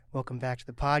Welcome back to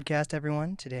the podcast,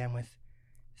 everyone. Today I'm with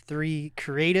three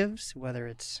creatives, whether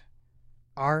it's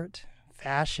art,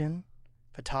 fashion,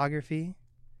 photography,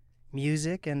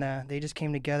 music, and they just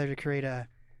came together to create a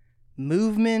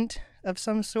movement of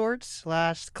some sort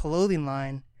 / clothing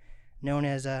line known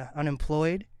as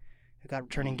Unemployed. We've got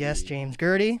returning guest James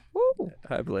Gertie. Woo.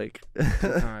 Hi, Blake.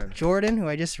 Jordan, who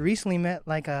I just recently met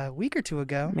like a week or two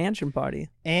ago. Mansion party.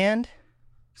 And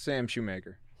Sam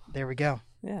Shoemaker. there we go.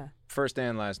 Yeah. First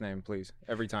and last name, please.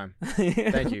 Every time.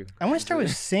 Thank you. I want to start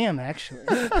with Sam, actually.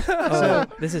 So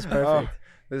this is perfect.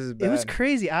 This is bad. It was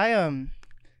crazy.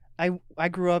 I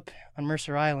grew up on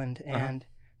Mercer Island, and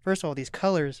first of all, these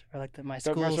colors are like my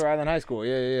So school's. Mercer Island High School.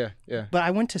 Yeah. But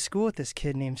I went to school with this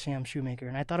kid named Sam Shoemaker,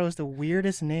 and I thought it was the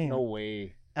weirdest name. No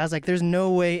way. I was like, there's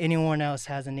no way anyone else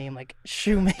has a name like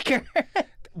Shoemaker.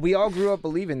 We all grew up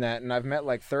believing that, and I've met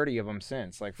like 30 of them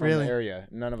since, like from Really? the area.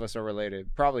 None of us are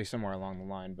related. Probably somewhere along the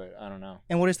line, but I don't know.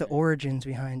 And what is the origins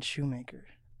behind Shoemaker?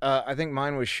 I think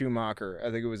mine was Schumacher.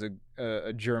 I think it was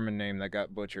a German name that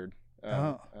got butchered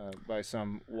by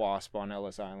some wasp on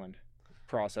Ellis Island,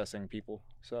 processing people.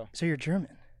 So you're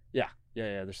German. yeah.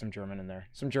 There's some German in there.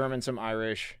 Some German, some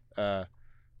Irish.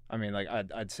 I mean, like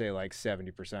I'd say like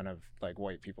 70% of like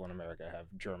white people in America have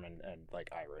German and like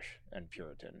Irish and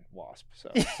Puritan wasp. So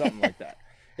something like that.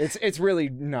 It's really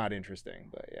not interesting,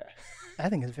 but yeah. I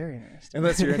think it's very interesting.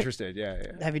 Unless you're interested,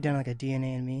 yeah. Have you done like a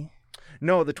DNA and Me?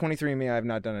 No, the 23andMe, I have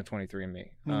not done a 23andMe.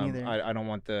 Me neither. I don't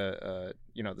want the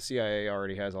CIA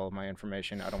already has all of my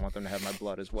information. I don't want them to have my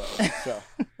blood as well. So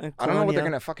I don't know what they're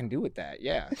gonna fucking do with that.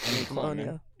 Yeah, I mean, come on,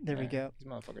 man. There we go. These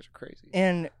motherfuckers are crazy.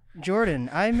 And Jordan,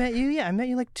 I met you. Yeah, I met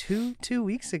you like two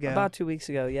weeks ago. About 2 weeks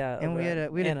ago, yeah. And we had a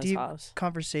Anna's deep house.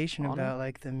 conversation On it? about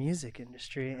like the music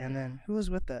industry. And then who was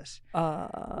with us? We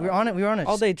We were on it. We were on it.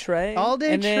 All Day Trey. All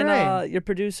Day and Trey. then your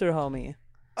producer homie.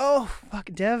 Oh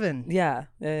fuck, Devin. Yeah.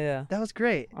 That was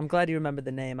great. I'm glad you remembered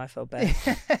the name. I felt bad.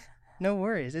 No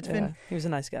worries. It's been He was a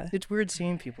nice guy. it's weird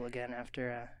seeing people again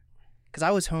after because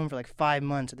I was home for like 5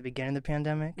 months at the beginning of the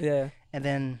pandemic, Yeah. and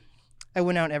then I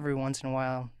went out every once in a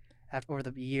while over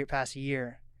the past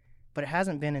year, but it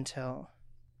hasn't been until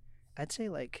I'd say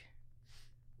like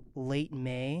late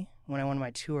May when I went on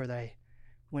my tour that I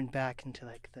went back into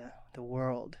like the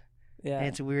world. Yeah. And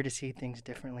it's weird to see things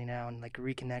differently now and like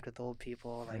reconnect with old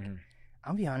people. Like Mhm.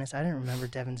 I'll be honest, I didn't remember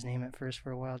Devin's name at first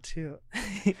for a while too.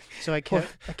 So I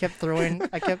kept throwing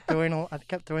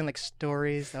like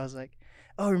stories. I was like,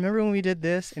 "Oh, remember when we did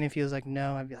this?" And if he was like,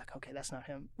 "No," I'd be like, "Okay, that's not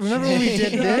him." Remember when we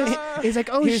did this? He's like,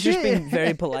 "Oh he was shit!" just being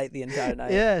very polite the entire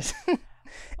night. Yes.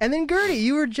 And then Gertie,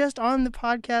 you were just on the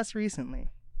podcast recently.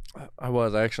 I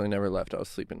was. I actually never left. I was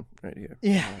sleeping right here.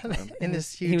 Yeah, in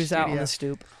this huge He was out on studio. the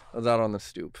stoop. I was out on the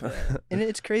stoop. And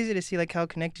it's crazy to see like how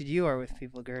connected you are with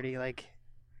people, Gertie. Like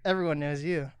everyone knows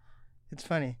you. It's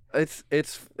funny. It's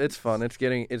fun. It's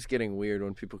getting weird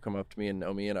when people come up to me and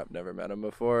know me and I've never met them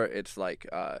before. It's like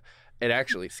it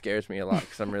actually scares me a lot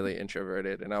because I'm really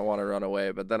introverted and I want to run away,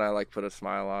 but then I like put a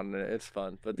smile on and it's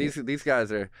fun. But these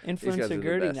guys are Influencer the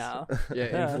Gertie best. now. Yeah,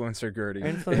 Yeah. influencer Gertie.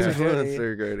 Influencer Gertie.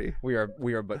 Influencer Gertie. We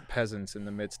are but peasants in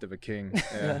the midst of a king.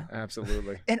 Yeah,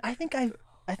 absolutely. And I think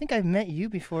I've met you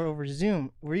before over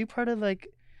Zoom. Were you part of like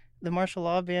the martial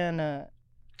law band?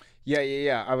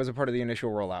 Yeah. I was a part of the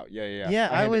initial rollout. Yeah. Yeah,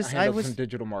 I handled was some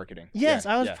digital marketing. Yes,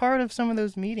 Yeah, I was yeah. part of some of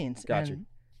those meetings. Gotcha. And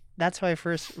that's how I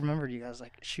first remembered you guys,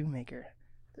 like Shoemaker.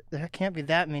 There can't be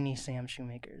that many Sam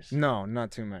Shoemakers. No,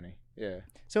 not too many. Yeah.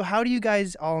 So how do you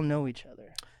guys all know each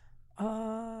other?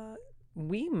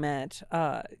 We met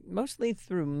mostly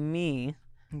through me.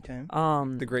 Okay.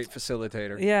 The great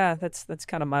facilitator. Yeah, that's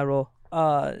kind of my role.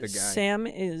 guy. Sam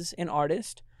is an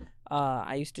artist.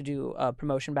 I used to do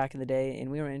promotion back in the day, and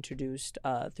we were introduced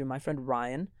through my friend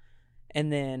Ryan, and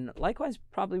then likewise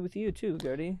probably with you too,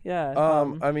 Gertie. Yeah.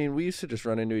 I mean, we used to just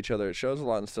run into each other at shows a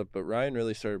lot and stuff, but Ryan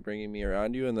really started bringing me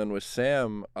around you. And then with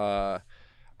Sam, I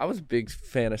was a big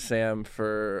fan of Sam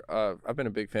for, I've been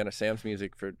a big fan of Sam's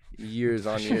music for years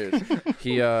on years.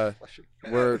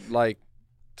 We're like,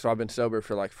 so I've been sober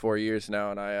for like 4 years now,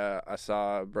 and I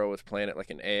saw bro was playing at like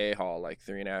an AA hall like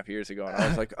 3.5 years ago, and I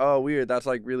was like, oh, weird, that's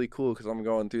like really cool because I'm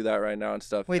going through that right now and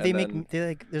stuff. Wait, and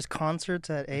there's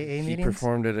concerts at AA he meetings?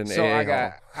 performed at an So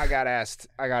AA I got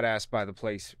asked by the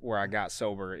place where I got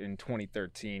sober in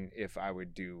 2013 if I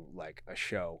would do like a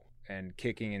show, and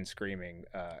kicking and screaming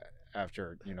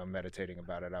after meditating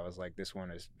about it, I was like, this one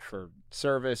is for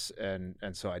service, and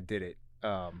so I did it.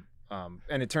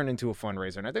 And it turned into a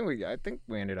fundraiser, and I think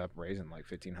we ended up raising like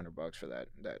 $1,500 for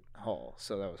that hall,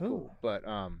 so that was cool.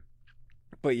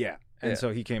 But yeah, and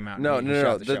so he came out. No.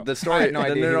 The story.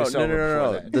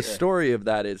 The story of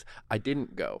that is I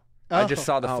didn't go. I just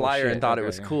saw the Oh, flyer shit. and thought it Okay,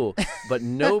 was yeah. cool. But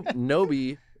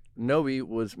Nobi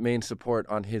was main support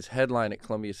on his headline at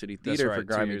Columbia City That's Theater right, for 2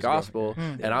 Grimy years ago. Gospel.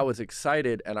 Mm. And I was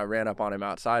excited, and I ran up on him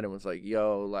outside and was like,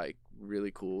 yo, like,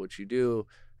 really cool what you do.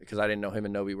 Because I didn't know him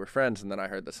and Nobi were friends. And then I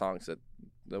heard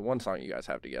the one song you guys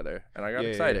have together, and I got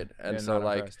excited. And so not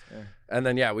like, impressed. Yeah. and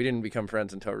then we didn't become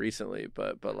friends until recently,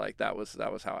 but like that was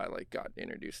how I like got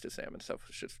introduced to Sam and stuff,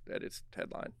 was just at his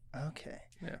headline. Okay.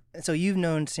 Yeah. So you've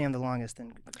known Sam the longest,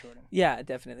 then, Jordan. Yeah,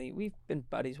 definitely. We've been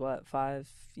buddies. What, 5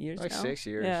 years Like now? 6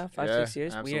 years. Yeah, 6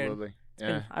 years. Weird. Absolutely. It's been-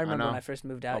 Yeah, I remember when know. I first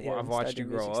moved out I've, here. I've and watched started you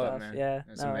doing grow music up, stuff. man. Yeah,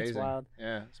 It's no, amazing. it's wild.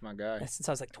 Yeah, it's my guy. Since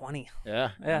I was like 20. Yeah,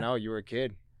 Yeah. I know you were a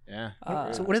kid. Yeah.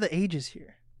 So what are the ages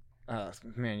here?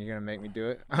 Man, you're gonna make me do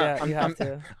it. Yeah, you have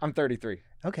to. I'm 33.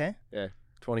 Okay.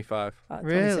 25.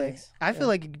 Really? 26. I feel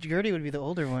like Gertie would be the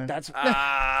older one. That's Bro,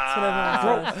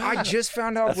 everyone says. I just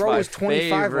found out That's Bro my was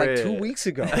 25 like 2 favorite. weeks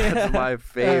ago. That's my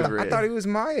favorite. I thought he was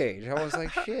my age. I was like,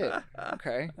 shit.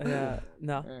 Okay. Yeah,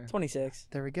 no, Yeah. 26.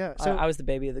 There we go. So So, I was the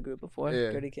baby of the group before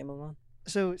Yeah. Gertie came along.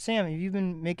 so Sam, you've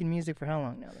been making music for how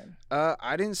long now then?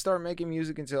 I didn't start making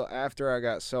music until after I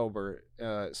got sober.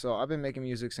 So I've been making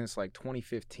music since like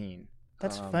 2015.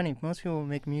 That's funny. Most people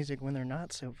make music when they're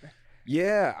not sober.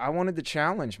 Yeah, I wanted the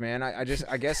challenge, man. I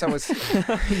guess I was,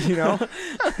 you know,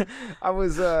 I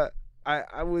was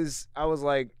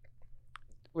like,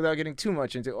 without getting too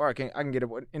much into, or I can get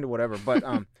into whatever, but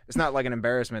it's not like an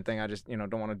embarrassment thing. I just,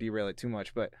 don't want to derail it too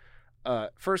much. But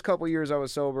first couple years I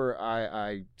was sober,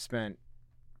 I spent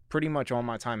pretty much all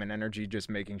my time and energy just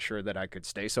making sure that I could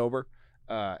stay sober,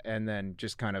 and then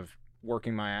just kind of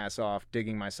working my ass off,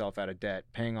 digging myself out of debt,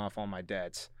 paying off all my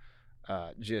debts,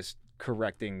 just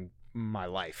correcting my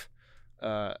life.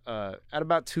 At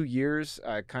about 2 years,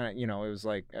 I kind of, it was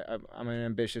like, I'm an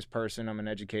ambitious person, I'm an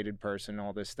educated person,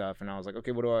 all this stuff, and I was like,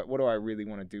 okay, what do I really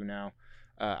want to do now?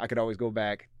 I could always go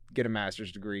back, get a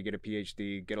master's degree, get a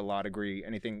PhD, get a law degree,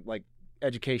 anything. Like,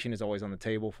 education is always on the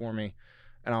table for me,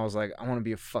 and I was like, I want to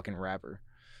be a fucking rapper.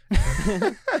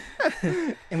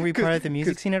 And were you part of the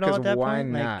music scene at all at that why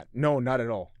point? Like, not? No, not at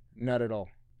all. Not at all.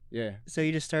 Yeah. so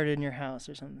you just started in your house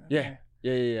or something? Yeah.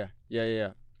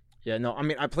 Yeah, no, I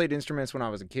mean, I played instruments when I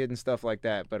was a kid and stuff like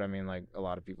that, but I mean, like, a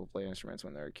lot of people play instruments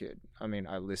when they're a kid. I mean,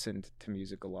 I listened to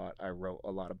music a lot. I wrote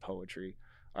a lot of poetry.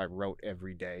 I wrote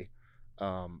every day,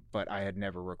 but I had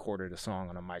never recorded a song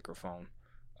on a microphone.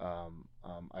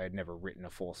 I had never written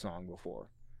a full song before.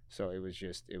 So it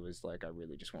was like, I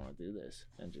really just want to do this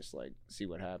and just, like, see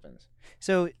what happens.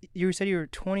 So you said you were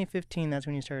 2015, that's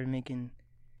when you started making.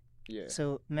 Yeah.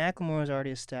 So Macklemore was already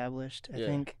established. I Yeah.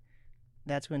 think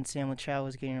that's when Sam LaChow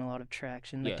was getting a lot of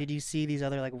traction. Like, Yeah. did you see these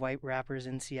other like white rappers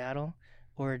in Seattle,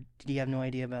 or did you have no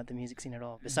idea about the music scene at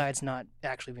all, besides not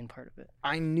actually being part of it?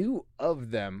 I knew of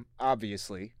them,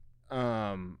 obviously.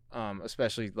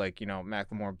 Especially like,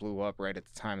 Macklemore blew up right at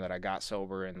the time that I got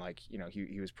sober, and like,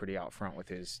 he was pretty out front with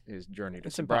his journey to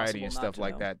It's sobriety impossible and not stuff to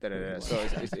like know that. who he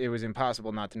was. So it was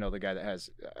impossible not to know the guy that has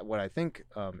what I think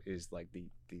is like the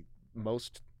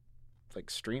most like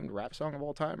streamed rap song of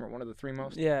all time, or one of the 3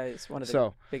 most. Yeah, it's one of the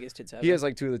So biggest hits ever. he has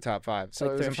like 2 of the top 5. It's So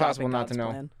like it was Thrift impossible Shopping not to God's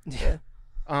know. Plan.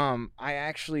 Yeah. I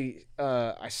actually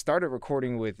I started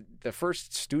recording with the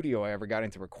first studio I ever got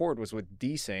into record was with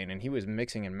D-Sane, and he was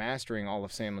mixing and mastering all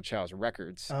of Sam LaChow's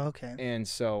records. Oh, okay. And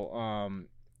so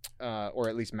or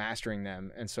at least mastering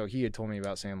them, and so he had told me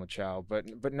about Sam LaChow,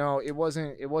 but no, it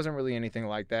wasn't really anything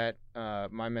like that.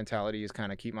 My mentality is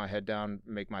kind of keep my head down,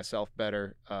 make myself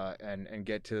better, and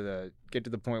get to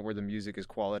the point where the music is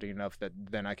quality enough that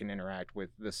then I can interact with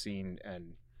the scene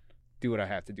and do what I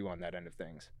have to do on that end of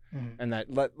things. Mhm. And that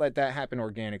let that happen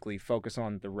organically, focus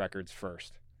on the records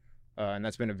first, and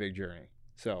that's been a big journey.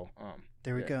 So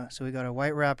There we yeah. go. So we got a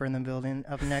white rapper in the building.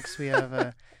 Up next, we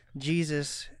have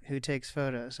Jesus who takes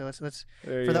photos. So let's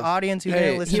there for the audience who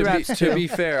Hey, didn't listen to be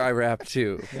fair, I rap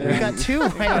too. we got two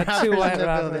white rappers two white in the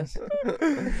rappers.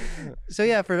 building. So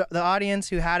yeah, for the audience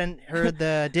who hadn't heard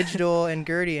the Digital and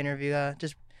Gertie interview,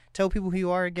 just tell people who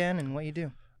you are again and what you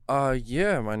do.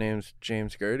 Yeah, my name's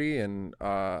James Gertie, and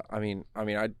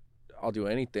I'll do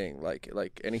anything, like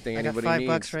anything I got anybody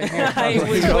needs. $5 right here. I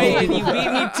was waiting. You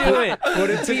beat me to it. Put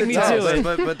it to beat the me test. to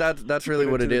it. but that's really Put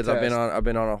it what to it the is. I've test.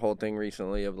 been on a whole thing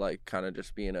recently of like kind of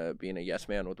just being a yes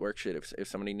man with work shit. If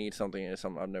somebody needs something and it's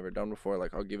something I've never done before,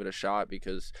 like I'll give it a shot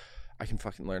because I can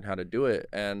fucking learn how to do it.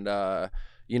 And the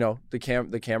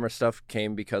camera stuff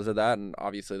came because of that, and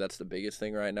obviously that's the biggest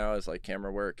thing right now is like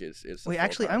camera work is the Wait,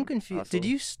 actually, I'm full-time confused. hustle. Did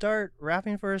you start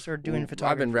rapping first or doing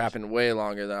photography? I've been first? rapping way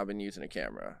longer than I've been using a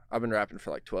camera. I've been rapping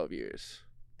for like 12 years.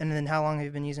 And then how long have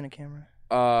you been using a camera?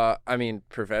 I mean,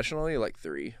 professionally, like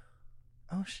 3.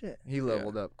 Oh shit. He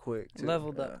leveled up quick. Too.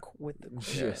 Leveled up with the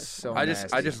Just so I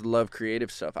nasty. just love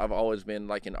creative stuff. I've always been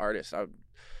like an artist. I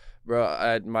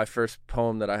had my first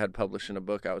poem that I had published in a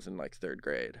book. I was in like 3rd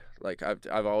grade. Like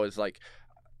I've always like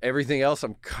everything else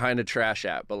I'm kind of trash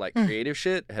at, but like creative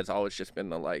shit has always just been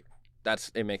the like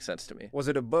it makes sense to me. Was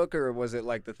it a book or was it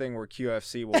like the thing where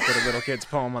QFC will put a little kid's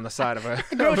poem on the side of a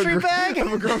Grocery bag?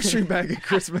 of a grocery bag at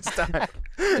Christmas time?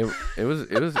 It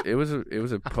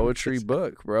was a poetry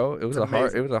book, bro. It was a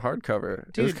hardcover.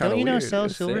 It was Dude, kinda don't you know weird. Sel It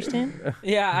was sick. Silverstein?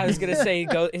 Yeah, I was gonna say,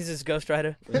 he's his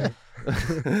ghostwriter.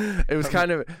 It was kind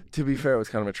of, to be fair, it was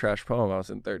kind of a trash poem. I was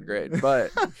in 3rd grade,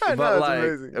 but It's like,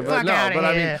 amazing. but Fuck no,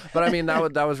 outta here. I mean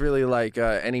that was really like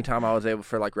anytime I was able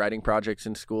for like writing projects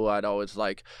in school, I'd always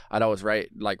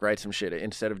write some shit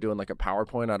instead of doing like a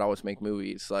PowerPoint. I'd always make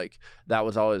movies. Like that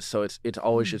was always it's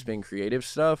always just been creative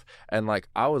stuff. And like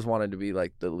I always wanted to be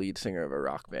like the lead singer of a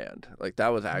rock band. Like that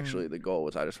was actually the goal.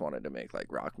 Was I just wanted to make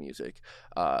like rock music.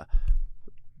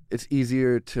 It's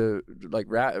easier to like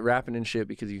rapping and shit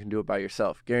because you can do it by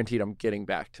yourself. Guaranteed I'm getting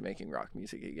back to making rock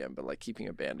music again, but like keeping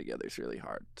a band together is really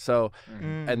hard. So,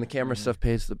 and the camera stuff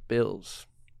pays the bills.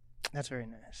 That's very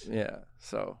nice. Yeah.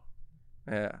 So,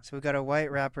 yeah. So we got a white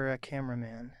rapper, a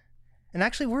cameraman. And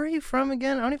actually, where are you from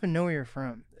again? I don't even know where you're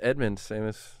from. Edmonds, same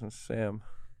as Sam.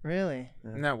 Really?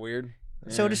 Isn't that weird?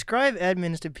 So Yeah. describe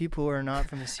Edmonds to people who are not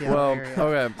from the Seattle Well, area.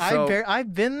 okay. So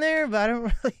I've been there, but I don't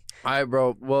really.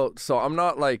 Well, so I'm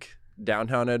not like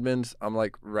downtown Edmonds. I'm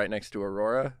like right next to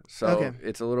Aurora. So Okay.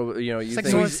 it's a little, you know, you like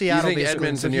think, North Seattle, you think basically.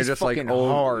 Edmonds So and you're he's just like fucking old.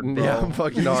 hard, bro. Yeah, I'm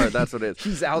fucking hard. That's what it is.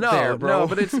 He's out there, bro. No,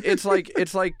 but it's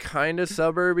like kind of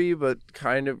suburby, but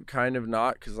kind of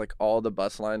not, because like all the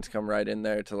bus lines come right in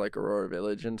there to like Aurora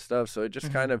Village and stuff. So it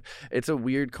just kind of, it's a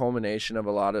weird culmination of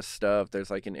a lot of stuff. There's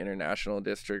like an international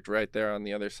district right there on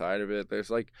the other side of it. There's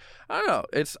like, I don't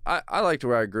know. I liked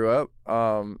where I grew up.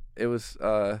 It was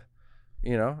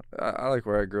you know, I like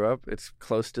where I grew up. It's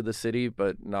close to the city,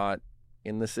 but not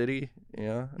in the city. You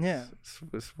know, Yeah.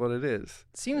 it's what it is.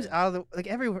 It seems out of the like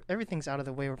everything's out of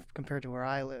the way compared to where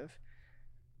I live.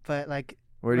 But like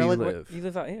Where do you Rel- live? You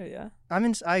live out here, yeah?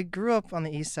 I grew up on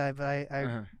the east side, but Uh-huh.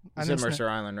 I'm It's in in Sno- Mercer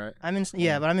Island, right? but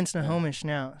I'm in Snohomish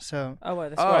now. So Oh, wait,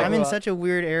 that's Oh. where I I'm grew in up. such a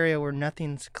weird area where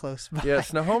nothing's close by. Yeah,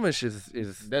 Snohomish is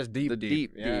That's deep. the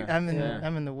deep. Yeah. I'm in Yeah.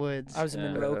 I'm in the woods. I was a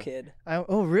Yeah. Monroe kid.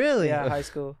 Oh really? Yeah, high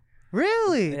school.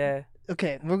 Really? Yeah.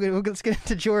 Okay, let's get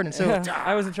into Jordan. So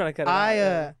I wasn't trying to cut it I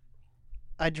out.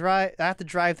 I have to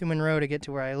drive through Monroe to get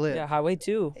to where I live. Yeah, Highway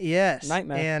 2. Yes.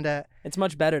 Nightmare. And It's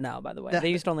much better now, by the way. The- They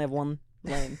used to only have one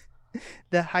lane.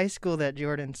 the high school that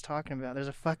Jordan's talking about, there's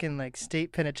a fucking like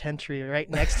state penitentiary right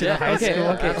next to Yeah, the high Okay, school.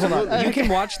 okay, hold on. You can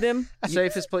watch them.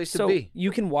 Safest place to So be.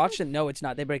 you can watch them. No, it's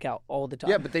not. They break out all the time.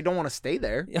 Yeah, but they don't want to stay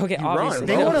there. Okay, You obviously. run,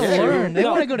 They bro. want to Yeah. learn. They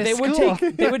No, want to go to they school.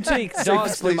 They would take dogs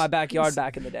Safest through place- my backyard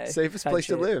back in the day. Safest type place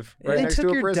to shit. live. Yeah. Right They next took to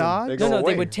a your prison. dog? They go No,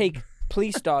 away. they would take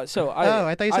police dogs. So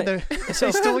I thought you said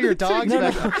they stole your dogs No,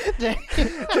 no. back.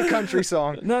 It's a country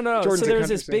song. No. Jordan's So a there was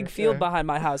country this big singer. field Yeah. behind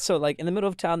my house. So like in the middle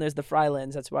of town, there's the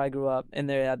Frylands. That's where I grew up, and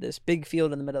they had this big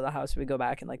field in the middle of the house where we go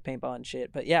back and like paintball and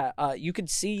shit. But yeah, you could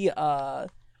see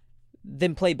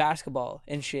them play basketball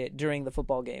and shit during the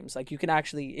football games. Like you can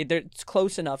actually, it's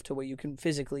close enough to where you can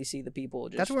physically see the people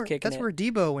just kicking That's it. where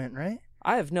Debo went, right?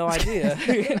 I have no idea.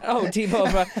 Oh,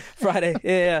 Debo Friday.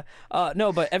 Yeah.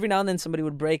 No, but every now and then somebody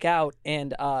would break out,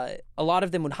 and a lot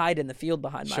of them would hide in the field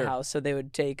behind my Sure. house. So they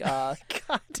would take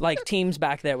like teams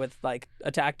back there with like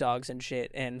attack dogs and shit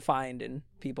and find and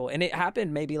people. And it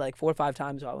happened maybe like 4 or 5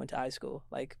 times while I went to high school.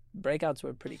 Like breakouts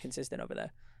were pretty consistent over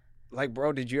there. Like,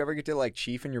 bro, did you ever get to like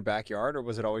chief in your backyard, or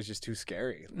was it always just too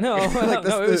scary? No, Like,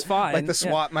 no, it was fine. Like the Yeah.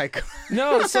 SWAT mic.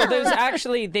 No, so there's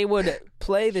actually, they would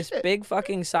play this big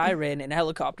fucking siren and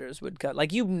helicopters would cut.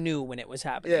 Like you knew when it was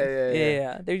happening.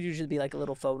 Yeah. There'd usually be like a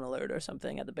little phone alert or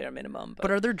something at the bare minimum.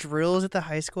 But are there drills that the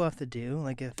high school have to do?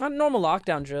 Like if Normal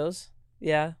lockdown drills.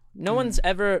 Yeah. No one's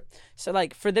ever. So,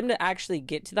 like, for them to actually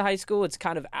get to the high school, it's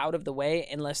kind of out of the way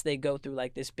unless they go through,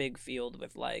 like, this big field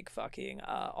with, like, fucking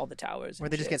all the towers. where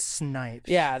and they just shit. get sniped.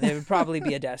 Yeah, there would probably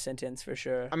be a death sentence for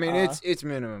sure. I mean, it's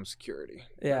minimum security.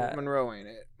 Yeah. Monroe ain't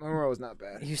it. Monroe is not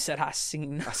bad. You said I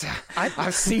seen.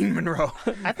 I've seen Monroe.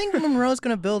 I think Monroe's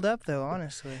gonna build up though,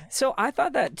 honestly. So I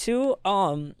thought that too.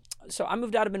 So I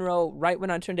moved out of Monroe right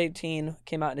when I turned 18,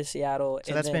 came out into Seattle. So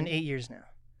and that's then, been 8 years now.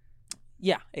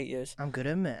 Yeah, 8 years. I'm good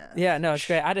at math. Yeah, no, it's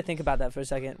great. I had to think about that for a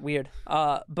second. Weird.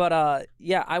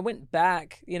 Yeah, I went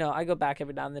back. You know, I go back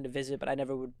every now and then to visit, but I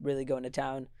never would really go into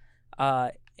town.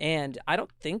 And I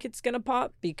don't think it's gonna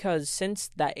pop because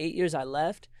since that 8 years I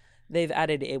left, they've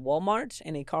added a Walmart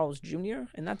and a Carl's Jr.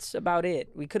 and that's about it.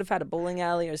 We could have had a bowling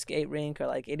alley or skate rink or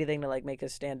like anything to like make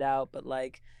us stand out, but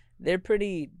like they're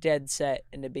pretty dead set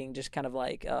into being just kind of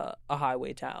like a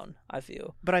highway town, I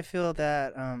feel. But I feel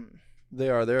that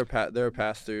They're a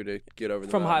pass through to get over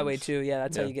the From Highway mountains. 2, yeah,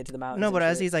 that's how Yeah. you get to the mountains. no, and but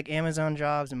as shit. these like Amazon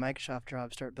jobs and Microsoft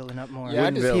jobs start building up more, Yeah,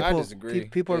 I Woodinville. disagree.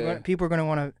 people Yeah. are going to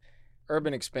want to.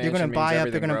 Urban expansion. They're going to means buy up. They're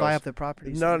everything going to buy grows. up the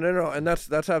properties. No, and that's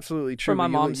absolutely true. my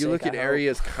But mom's you look sake, at I hope.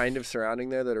 areas kind of surrounding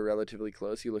there that are relatively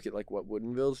close. You look at like what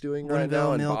Woodinville's doing right now, Woodinville,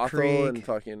 and Mill Bothell, Creek. and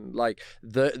fucking like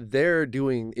they're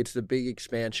doing. It's the big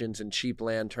expansions and cheap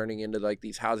land turning into like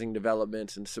these housing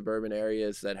developments and suburban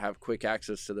areas that have quick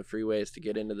access to the freeways to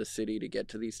get into the city to get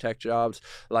to these tech jobs.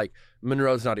 Like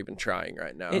Monroe's not even trying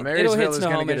right now. It'll Marysville hit is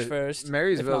gonna get Snohomish a- first.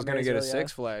 Marysville's if not going to get a Marysville, yeah.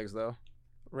 Six Flags though.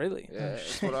 Really? Yeah,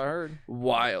 that's what I heard.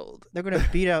 Wild. They're going to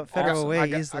beat out Federal Also, Way I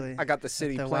got, easily. I got the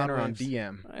city the planner Wild on Waves.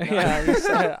 DM.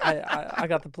 Yeah, I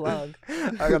got the plug.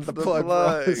 I got the plug,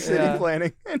 bro. plug. City Yeah.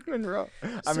 planning in Monroe.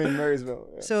 I mean Marysville.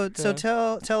 Yeah. So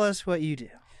Yeah. tell us what you do.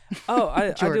 Oh,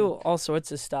 I Jordan. do all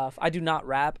sorts of stuff. I do not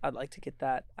rap. I'd like to get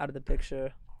that out of the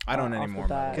picture. I don't off the anymore.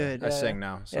 bat. By the way. Good. I Yeah. sing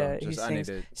now, so Yeah, he just I need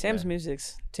sings. to. Sam's yeah.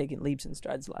 music's taking leaps and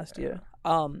strides last year.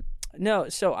 No,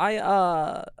 so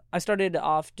I started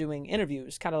off doing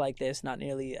interviews, kind of like this, not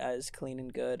nearly as clean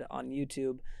and good on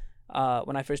YouTube.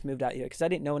 When I first moved out here, because I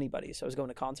didn't know anybody, so I was going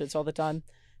to concerts all the time.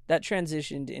 That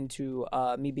transitioned into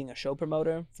me being a show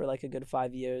promoter for like a good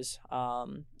 5 years,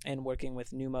 and working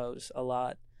with Numos a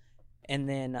lot. And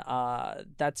then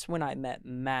that's when I met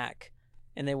Mac,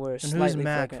 and they were who's slightly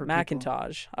Mac flagrant. for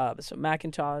Macintosh. So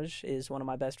Macintosh is one of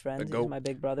my best friends. He's goat. my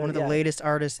big brother. One of the Yeah. latest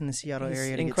artists in the Seattle He's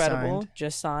area to incredible. get signed.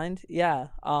 Just signed. Yeah.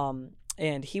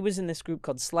 And he was in this group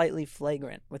called Slightly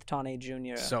Flagrant with Tane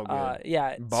Jr. So good.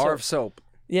 Yeah. Bar of soap.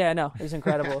 Yeah, no, it was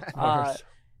incredible.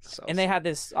 So And they had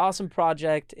this awesome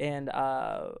project, and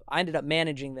I ended up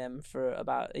managing them for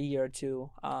about a year or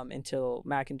two until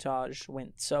Macintosh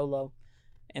went solo.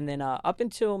 And then up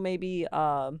until maybe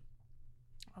about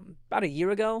a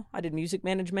year ago, I did music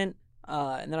management.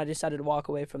 And then I decided to walk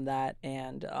away from that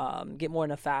and get more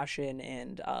into fashion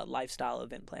and lifestyle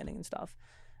event planning and stuff.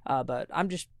 But I'm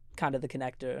just kind of the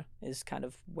connector is kind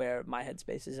of where my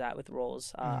headspace is at with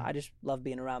roles. I just love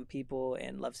being around people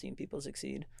and love seeing people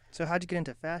succeed. So how'd you get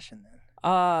into fashion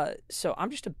then? So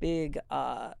I'm just a big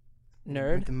With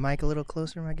nerd. the mic a little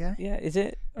closer, my guy. Yeah, is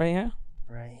it right here?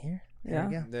 Right here. There Yeah.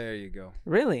 we go. there you go.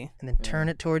 Really? And then turn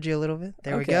it towards you a little bit.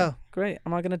 There we Okay. go. Great.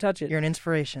 I'm not gonna touch it. You're an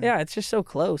inspiration. Yeah, it's just so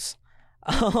close.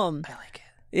 I like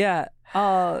it. Yeah.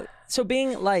 So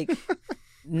being like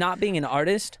not being an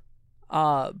artist,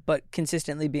 but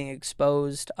consistently being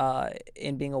exposed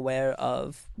and being aware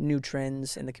of new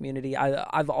trends in the community.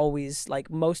 I've always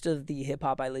like most of the hip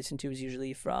hop I listen to is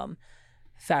usually from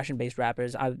fashion based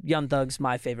rappers. Young Thug's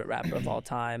my favorite rapper of all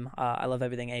time. I love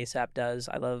everything ASAP does.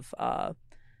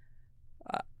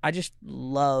 I just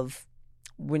love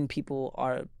when people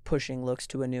are pushing looks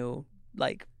to a new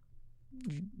like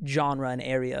genre and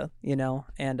area, you know,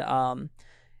 and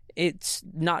it's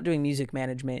not doing music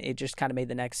management. It just kind of made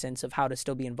the next sense of how to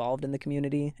still be involved in the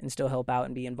community and still help out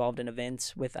and be involved in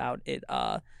events without it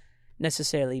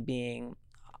necessarily being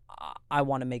I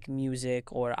want to make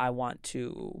music or I want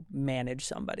to manage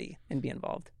somebody and be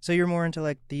involved. So you're more into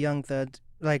like the Young Thug,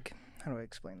 like how do I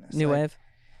explain this? New like, wave?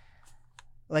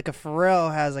 Like a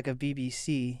Pharrell has like a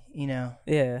BBC, you know,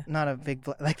 Yeah. not a big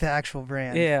like the actual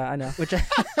brand. Yeah, I know. Which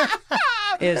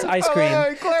It's ice cream.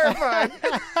 Oh, clarified.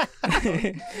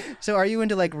 So are you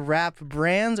into like rap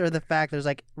brands or the fact there's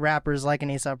like rappers like an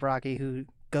A$AP Rocky who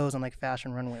goes on like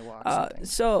fashion runway walks and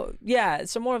things? So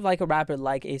more of like a rapper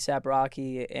like A$AP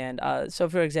Rocky, and so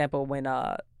for example, when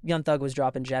Young Thug was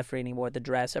dropping Jeffrey and he wore the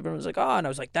dress, everyone was like, oh, and I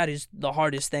was like, that is the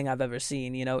hardest thing I've ever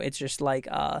seen. You know, it's just like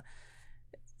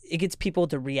it gets people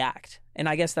to react, and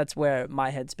I guess that's where my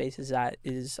headspace is at.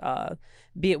 Is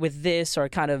be it with this or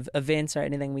kind of events or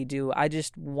anything we do, I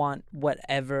just want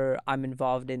whatever I'm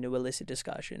involved in to elicit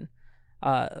discussion.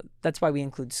 That's why we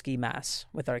include ski masks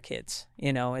with our kids.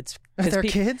 You know, it's With 'cause our pe-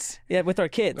 kids? Yeah, with our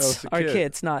kids. Oh, it's a Our kid.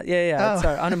 kids, not it's Oh.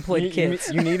 our unemployed kids.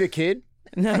 You need a kid?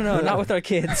 No, not with our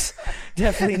kids.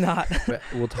 Definitely not.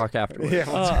 We'll talk afterwards.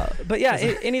 But yeah,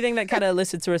 anything that kind of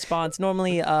elicits a response.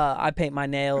 Normally, I paint my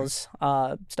nails,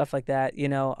 stuff like that. You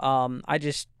know, I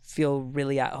just feel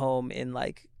really at home in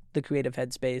like the creative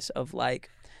headspace of like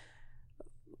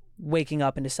waking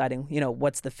up and deciding, you know,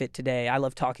 what's the fit today. I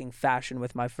love talking fashion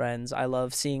with my friends. I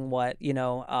love seeing what, you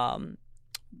know,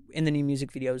 in the new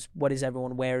music videos, what is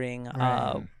everyone wearing?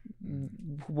 Right.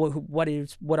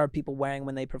 What are people wearing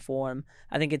when they perform?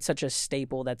 I think it's such a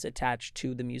staple that's attached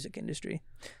to the music industry.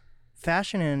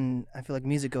 Fashion and I feel like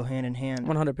music go hand in hand.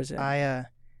 100%.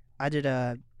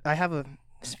 I have a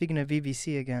speaking of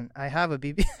BBC again, I have a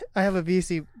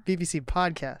BBC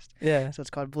podcast. Yeah, So it's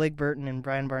called Blake Burton and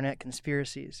Brian Barnett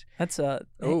Conspiracies. that's a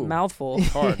Ooh. mouthful.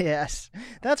 Hard. Yes.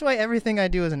 That's why everything I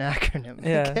do is an acronym.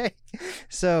 Yeah. Okay.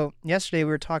 So yesterday we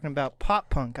were talking about pop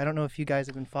punk. I don't know if you guys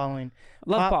have been following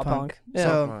Love pop pop punk. Yeah.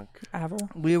 So Punk. Avril.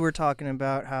 we were talking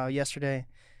about how yesterday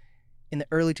in the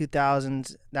early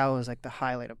 2000s, that was like the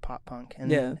highlight of pop punk.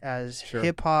 And then as Sure.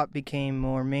 hip hop became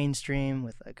more mainstream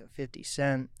with like a 50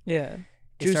 Cent, Yeah. it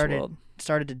Juice started WRLD.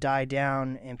 started to die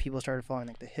down and people started following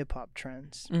like the hip hop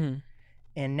trends. Mm-hmm.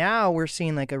 And now we're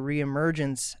seeing like a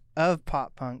reemergence of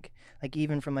pop punk, like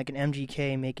even from like an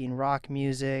MGK making rock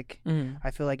music. Mm-hmm.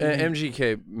 I feel like even,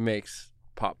 MGK makes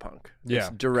pop punk. Yeah.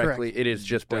 It's directly. It is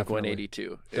just Blink Definitely.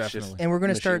 182. It's Definitely. just and we're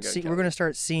gonna Machine start Gun we're Kelly. gonna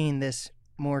start seeing this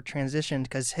more transition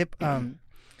because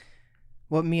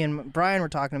what me and Brian were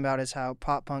talking about is how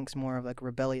pop punk's more of like a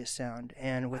rebellious sound,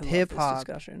 and with hip hop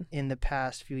discussion. in the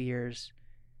past few years,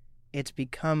 it's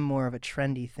become more of a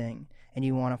trendy thing, and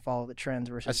you want to follow the trends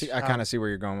versus. I see. I kind of see where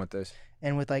you're going with this.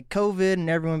 And with like COVID and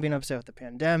everyone being upset with the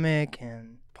pandemic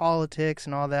and politics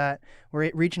and all that,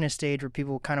 we're reaching a stage where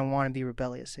people kind of want to be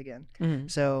rebellious again. Mm-hmm.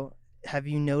 So have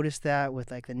you noticed that with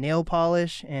like the nail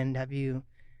polish, and have you,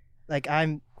 like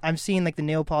I'm seeing like the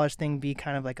nail polish thing be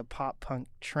kind of like a pop punk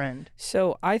trend.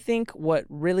 So I think what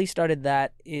really started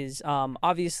that is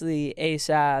obviously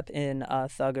ASAP and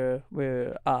Thugger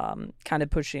were kind of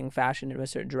pushing fashion in a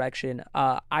certain direction.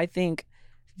 I think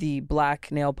the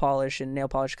black nail polish and nail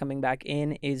polish coming back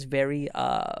in is very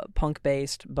punk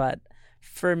based, but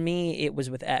for me it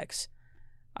was with X.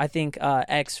 I think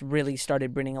X really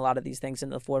started bringing a lot of these things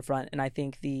into the forefront, and I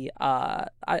think I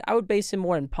would base him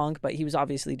more in punk, but he was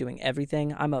obviously doing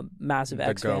everything. I'm a massive The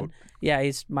X fan. GOAT. Yeah,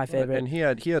 he's my favorite. And he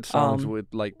had songs Um, with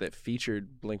like that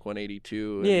featured Blink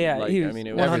 182. And, Yeah, like, he I was mean,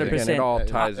 it was 100%. again, it all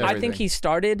ties. I think everything. he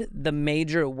started the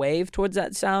major wave towards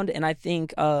that sound, and I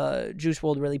think Juice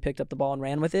WRLD really picked up the ball and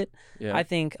ran with it. Yeah. I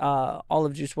think all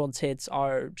of Juice WRLD's hits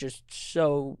are just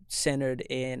so centered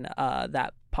in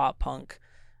that pop punk,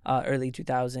 early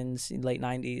 2000s, late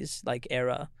 90s like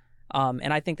era.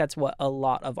 And I think that's what a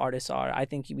lot of artists are. I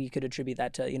think we could attribute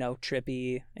that to,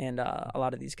 Trippy and a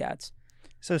lot of these cats.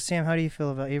 So Sam, how do you feel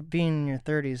about you being in your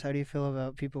 30s? How do you feel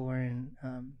about people wearing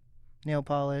nail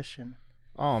polish and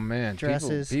Oh man,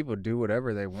 Dresses. people do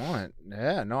whatever they want.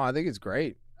 Yeah, no, I think it's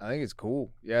great. I think it's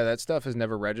cool. Yeah, that stuff has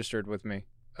never registered with me.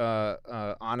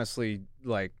 Honestly,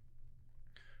 like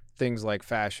things like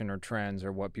fashion or trends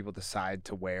or what people decide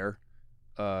to wear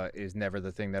is never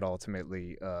the thing that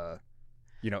ultimately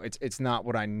it's not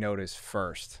what I notice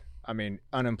first. I mean,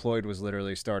 Unemployed was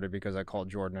literally started because I called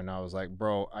Jordan and I was like,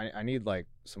 bro, I need like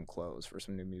some clothes for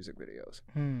some new music videos.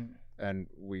 And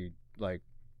we like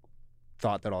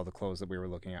thought that all the clothes that we were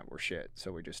looking at were shit,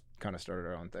 so we just kind of started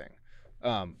our own thing.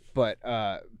 But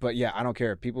yeah, I don't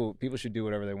care. People should do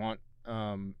whatever they want.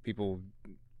 People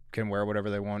can wear whatever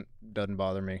they want. Doesn't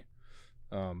bother me.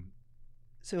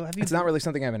 So have you? It's not really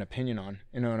something I have an opinion on.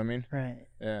 You know what I mean? Right.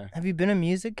 Yeah. Have you been a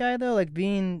music guy though? Like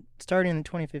starting in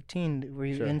 2015, were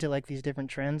you Sure. into like these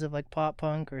different trends of like pop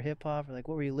punk or hip hop, or like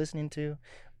what were you listening to?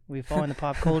 Were you following the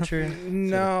pop culture?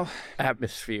 No.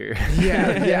 atmosphere.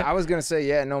 Yeah. I was gonna say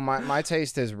yeah. No, my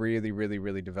taste has really, really,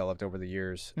 really developed over the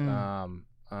years. And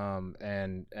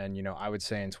I would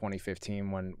say in 2015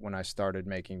 when I started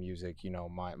making music,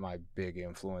 my big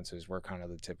influences were kind of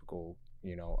the typical,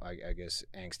 I guess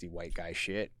angsty white guy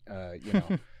shit.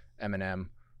 Eminem,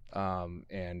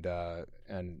 and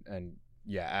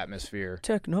yeah, Atmosphere,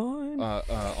 Tech-Nine.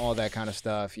 all that kind of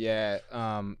stuff. Yeah.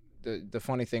 The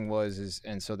funny thing was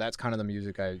and so that's kind of the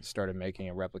music I started making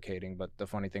and replicating. But the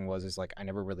funny thing was like I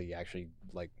never really actually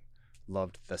like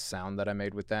loved the sound that I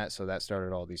made with that. So that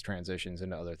started all these transitions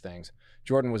into other things.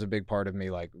 Jordan was a big part of me,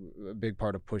 like a big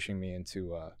part of pushing me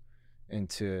into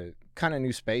kind of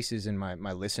new spaces in my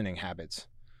listening habits.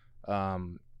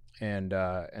 And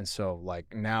so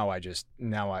like now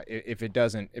if it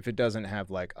doesn't have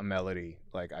like a melody,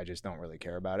 like I just don't really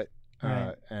care about it.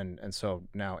 Right. And so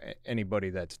now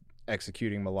anybody that's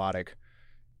executing melodic,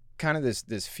 kind of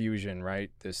this fusion,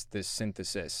 right? This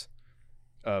synthesis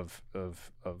of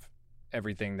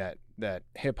everything that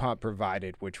hip hop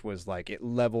provided, which was like it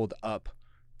leveled up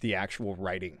the actual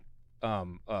writing.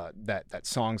 That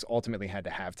songs ultimately had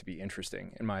to be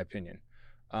interesting, in my opinion.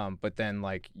 But then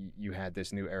like you had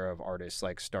this new era of artists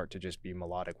like start to just be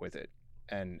melodic with it,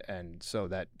 and so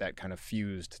that kind of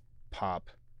fused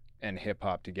pop and hip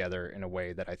hop together in a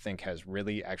way that I think has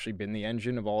really actually been the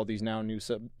engine of all these now new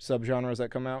subgenres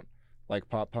that come out, like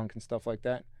pop punk and stuff like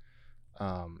that.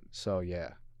 So yeah.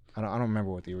 I don't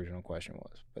remember what the original question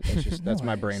was, but that's just that's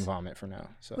my brain vomit for now.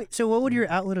 So Wait, so what would your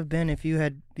outlet have been if you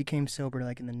had became sober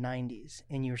like in the 90s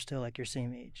and you were still like your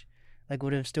same age? Like,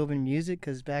 would it have still been music?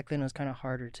 Because back then it was kind of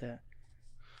harder to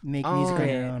make music on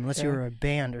your Yeah, own, unless you yeah. were a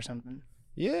band or something.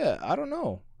 yeah, I don't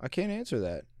know. I can't answer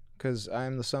that because I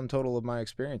am the sum total of my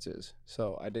experiences.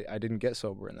 So I didn't get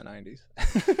sober in the 90s.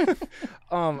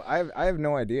 I have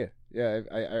no idea. Yeah,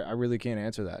 I really can't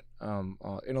answer that.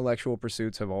 Intellectual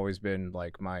pursuits have always been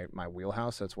like my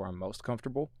wheelhouse. That's where I'm most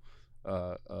comfortable.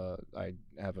 I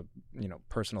have a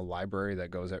personal library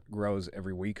that grows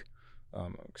every week.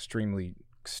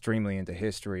 Extremely into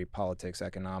history, politics,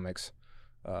 economics,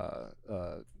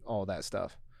 all that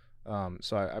stuff.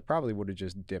 So I probably would have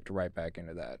just dipped right back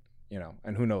into that,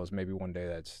 and who knows, maybe one day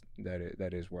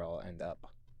that is where I'll end up.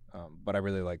 But I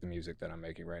really like the music that I'm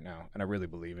making right now, and I really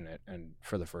believe in it. And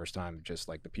for the first time, just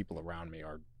like the people around me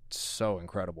are so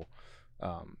incredible.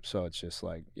 So it's just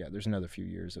like, yeah, there's another few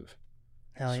years of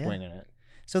Hell yeah. swinging it.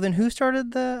 So then who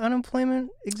started the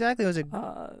unemployment exactly? Was it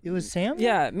Sam?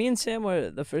 Yeah, me and Sam were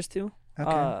the first two.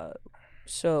 Okay.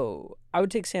 So I would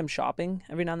take Sam shopping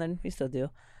every now and then. We still do.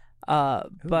 But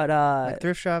like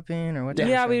thrift shopping or what? type of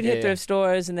yeah, we would shopping? hit Yeah. thrift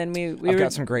stores, and then we I've were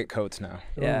got some great coats now.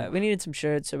 yeah, we needed some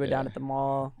shirts, so we're down Yeah. at the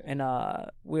mall, and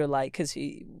we were like, because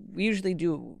we usually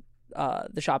do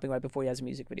the shopping right before he has a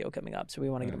music video coming up, so we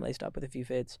want to get him laced up with a few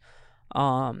fits.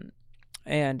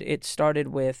 And it started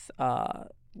with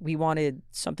we wanted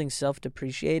something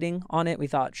self-depreciating on it. We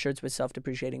thought shirts with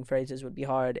self-depreciating phrases would be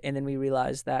hard, and then we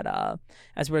realized that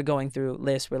as we're going through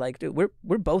lists, we're like, dude,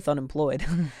 we're both unemployed.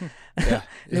 Yeah.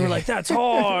 And we're like, that's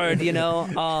hard,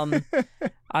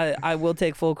 I will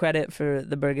take full credit for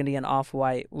the burgundy and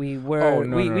off-white. We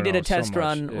did a so test much,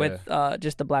 run yeah. with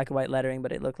just the black and white lettering,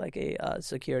 but it looked like a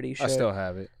security shirt. I still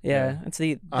have it. yeah, it's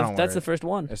I don't that's wear the it. first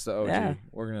one. It's the OG. Yeah.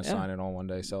 We're gonna Yeah. sign it on one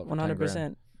day. Sell it for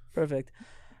 100%. Perfect.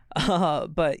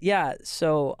 But yeah,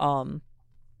 so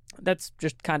that's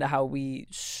just kind of how we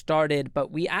started.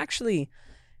 But we actually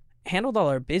handled all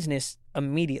our business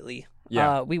immediately.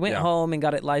 Yeah. We went Yeah. home and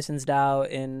got it licensed out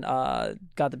and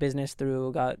got the business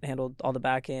through, handled all the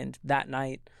back end that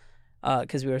night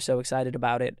because we were so excited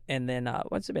about it. And then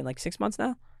what's it been, like 6 months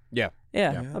now? Yeah.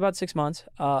 Yeah, Yeah. about 6 months.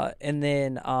 And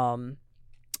then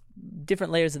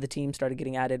different layers of the team started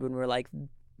getting added when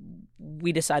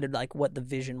we decided like what the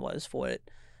vision was for it.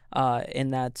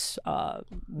 And that's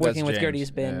working with James, Gertie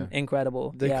has been yeah.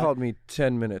 incredible. They yeah. called me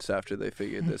 10 minutes after they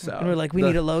figured this out. And we're like, we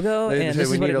need a logo, They and said, this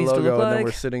we is what need it a needs to logo, look and then we're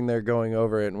like. sitting there going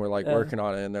over it, and we're like Yeah. working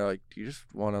on it, and they're like, "Do you just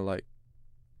want to like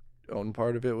own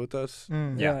part of it with us?"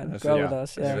 Mm. Yeah, I grow said, with yeah.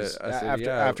 us. I Yeah. said, I said, after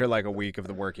yeah. after like a week of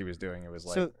the work he was doing, it was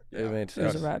like So It made It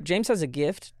was sense. a wrap. James has a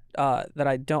gift that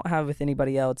I don't have with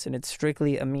anybody else, and it's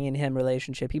strictly a me and him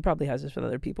relationship. He probably has this with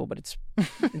other people, but it's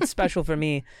special for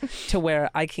me to where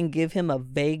I can give him a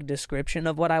vague description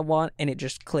of what I want, and it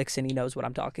just clicks, and he knows what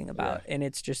I'm talking about, and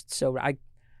it's just so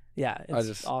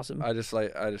it's awesome. I just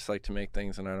like to make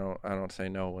things, and I don't say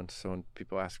no when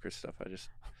people ask for stuff.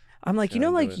 I'm like, Yeah,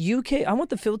 like do UK. I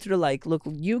want the filter to like look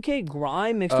UK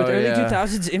grime mixed with Oh, early yeah.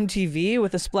 2000s MTV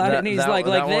with a splatter, and he's like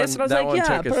that this, and I was that like, one yeah,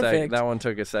 took a perfect. That one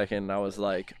took a second. And I was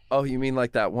like, oh, you mean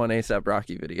like that one ASAP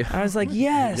Rocky video? I was like,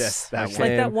 yes, Yes, that It's one.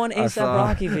 like that one I ASAP saw-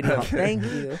 Rocky video. Thank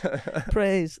you,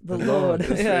 praise the Lord.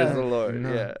 Praise Yeah. the Lord.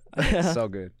 No. Yeah. so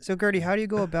good. So Gertie, how do you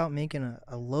go about making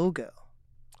a logo?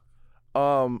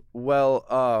 You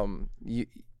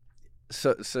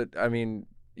I mean,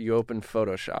 you open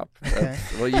Photoshop. Okay.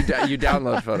 Well, you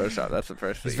download Photoshop. That's the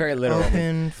first thing. It's very literal.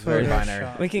 Open very binary.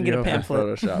 Photoshop. We can You get a open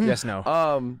pamphlet. Photoshop. Yes, no.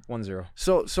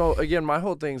 1-0. So again, my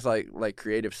whole thing's like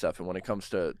creative stuff, and when it comes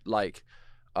to like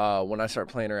when I start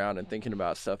playing around and thinking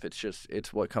about stuff,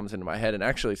 it's what comes into my head. And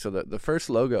actually, so the first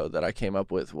logo that I came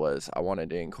up with was I wanted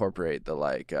to incorporate the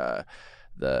like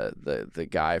the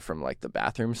guy from like the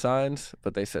bathroom signs,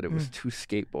 but they said it was too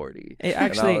skateboardy. It And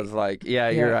actually, I was like, yeah,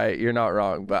 you're yeah. right, you're not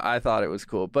wrong, but I thought it was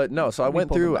cool. But no, so I We went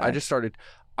pulled them through. back.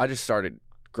 I just started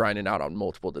grinding out on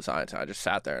multiple designs, and I just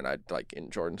sat there and I like in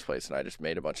Jordan's place and I just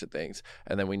made a bunch of things,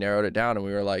 and then we narrowed it down and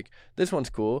we were like, this one's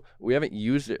cool. We haven't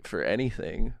used it for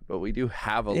anything, but we do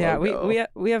have a yeah, logo.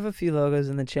 we have a few logos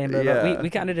in the chamber, Yeah. but we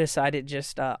kind of decided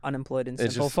just unemployed and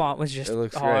It's simple just- font was just it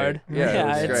looks hard. great. Yeah, it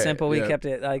looks it's great. simple. We Yeah. kept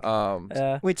it like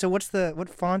Wait, so what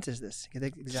font is this?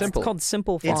 Exactly. Simple. It's called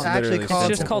Simple Font. It's actually Literally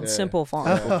called It's just simple. called Yeah. Simple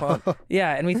Font. Oh.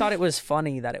 Yeah, and we thought it was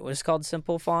funny that it was called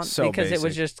Simple Font So because it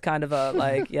was basic. just kind of a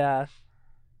like, yeah.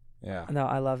 Yeah. No,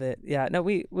 I love it. Yeah, no,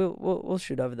 we'll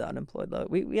shoot over the unemployed logo.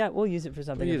 We'll use it for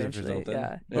something We'll use it for eventually.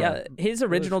 something. Yeah. Yeah. His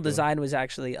original cool. design was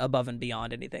actually above and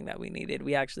beyond anything that we needed.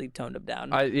 We actually toned him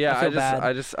down. I feel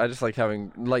bad. just like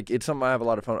having like it's something I have a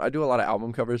lot of fun. I do a lot of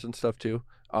album covers and stuff too.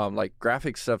 Like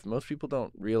graphics stuff, most people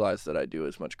don't realize that I do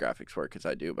as much graphics work as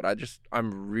I do, but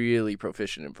I'm really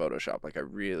proficient in Photoshop. Like I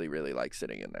really, really like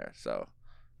sitting in there. So,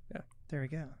 yeah. There we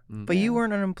go. Mm. But you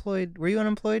weren't unemployed. Were you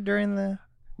unemployed during the?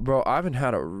 Bro, I haven't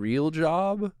had a real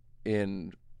job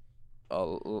in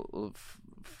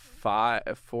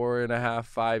 4.5,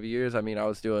 5 years. I mean, I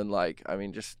was doing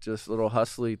just little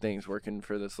hustly things, working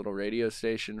for this little radio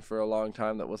station for a long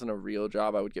time. That wasn't a real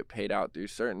job. I would get paid out through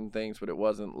certain things, but it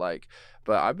wasn't like,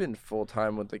 but I've been full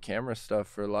time with the camera stuff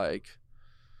for like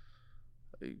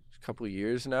a couple of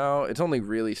years now. It's only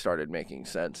really started making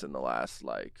sense in the last,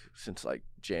 since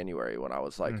January, when I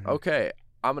was like, okay,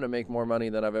 I'm going to make more money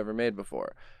than I've ever made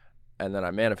before. And then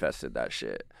I manifested that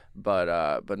shit. But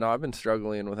no, I've been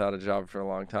struggling without a job for a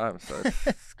long time, so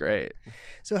it's great.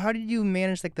 So how did you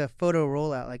manage the photo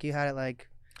rollout? Like you had it it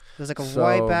was a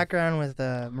white background with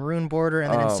a maroon border,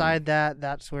 and then inside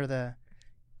that's where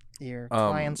your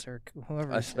clients or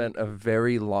whoever. I spent a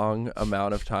very long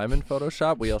amount of time in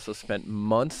Photoshop. We also spent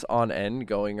months on end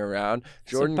going around.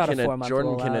 Jordan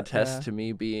can attest to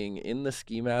me being in the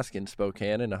ski mask in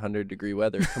Spokane in 100-degree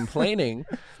weather, complaining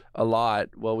a lot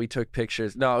while we took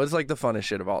pictures. No, it was the funnest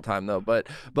shit of all time though. But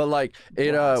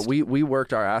we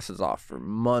worked our asses off for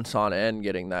months on end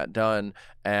getting that done,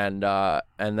 and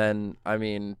then I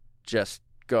mean just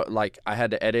go I had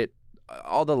to edit.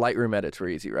 All the Lightroom edits were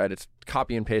easy, right? It's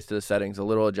copy and paste to the settings, a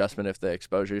little adjustment if the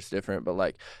exposure is different,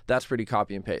 but that's pretty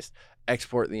copy and paste.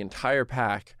 Export the entire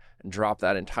pack and drop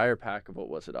that entire pack of, what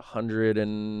was it,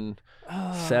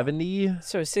 170?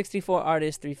 So 64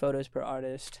 artists, 3 photos per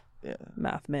artist. Yeah.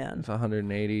 Math man. It's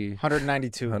 180.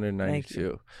 192.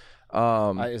 192.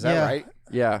 Is that right?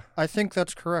 Yeah. I think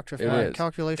that's correct. If my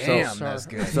calculations Damn, that's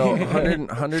good. So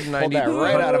 190. Pulled that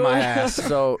right out of my ass.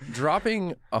 So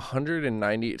dropping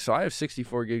 190. So I have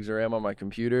 64 gigs of RAM on my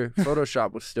computer.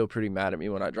 Photoshop was still pretty mad at me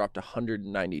when I dropped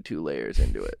 192 layers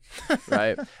into it,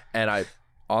 right? And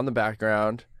on the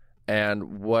background,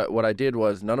 and what I did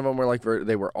was, none of them were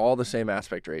they were all the same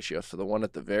aspect ratio. So the one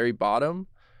at the very bottom,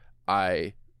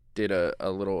 I did a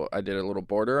little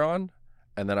border on,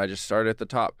 and then I just started at the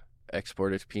top.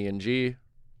 Export as PNG,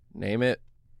 name it,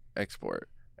 export.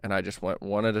 And I just went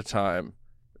one at a time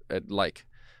at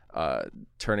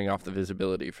turning off the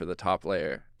visibility for the top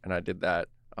layer. And I did that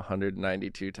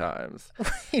 192 times.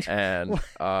 Wait, and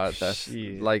that's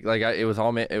it was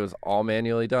all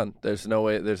manually done. There's no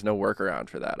workaround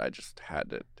for that. I just had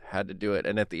to do it.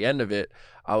 And at the end of it,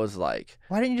 I was like,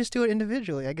 why didn't you just do it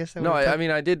individually? I guess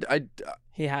I did.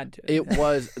 He had to.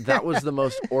 That was the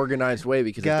most organized way,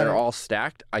 because if they're all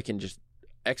stacked, I can just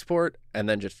export and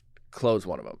then just close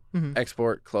one of them. Mm-hmm.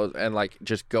 Export, close, and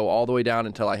just go all the way down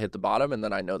until I hit the bottom, and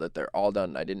then I know that they're all done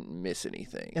and I didn't miss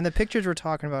anything. And the pictures we're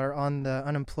talking about are on the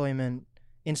unemployment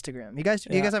Instagram. Do you guys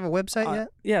have a website yet?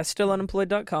 Yeah,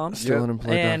 stillunemployed.com.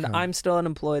 Stillunemployed.com. And I'm still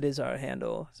unemployed is our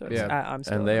handle. So it's I'm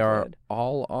still and they are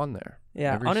all on there.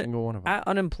 Yeah, every single one of them. At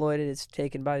Unemployed, it's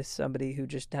taken by somebody who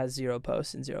just has 0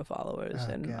 posts and 0 followers,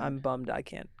 Oh, and God. I'm bummed I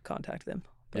can't contact them.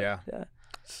 But, Yeah.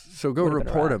 So go Would've been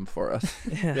report around. them for us.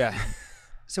 Yeah.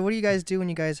 So what do you guys do when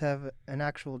you guys have an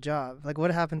actual job?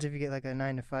 What happens if you get a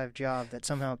 9-to-5 job that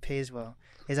somehow pays well?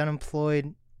 Is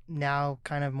unemployed now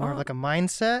kind of more of a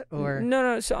mindset, or?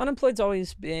 No. So Unemployed's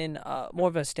always been more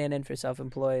of a stand-in for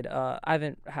self-employed. I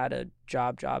haven't had a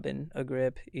job in a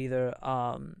grip either.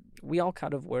 We all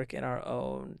kind of work in our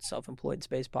own self-employed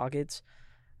space pockets.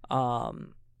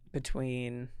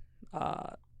 Between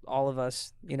all of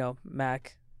us,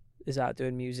 Mac is out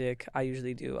doing music. I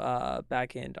usually do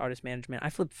back-end artist management. I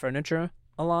flip furniture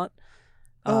a lot.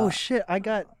 Oh shit! I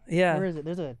got. Yeah. Where is it?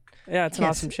 There's a. Yeah, it's an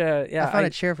awesome chair. Yeah, I found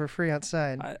a chair for free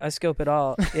outside. I scope it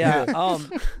all. Yeah.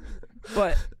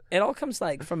 But it all comes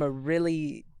from a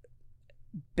really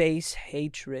base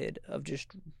hatred of just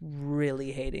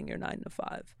really hating your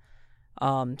 9-to-5.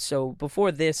 So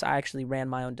before this, I actually ran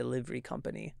my own delivery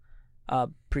company,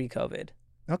 pre-COVID.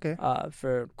 Okay.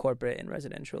 For corporate and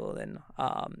residential, and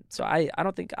so I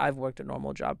don't think I've worked a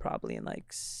normal job probably in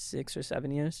 6 or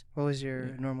 7 years. What was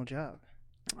your normal job?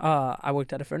 I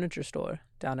worked at a furniture store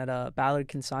down at Ballard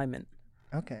Consignment.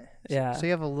 Okay. Yeah. So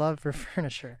you have a love for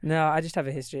furniture. No, I just have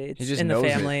a history. It's just in the knows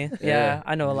it. family. Yeah.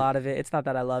 I know a lot of it. It's not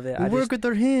that I love it. We I work just, with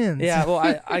our hands. yeah,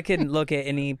 well, I can look at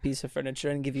any piece of furniture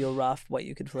and give you a rough what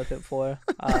you could flip it for.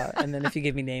 And then if you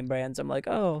give me name brands, I'm like,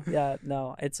 oh, yeah,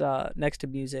 no. It's next to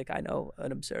music, I know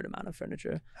an absurd amount of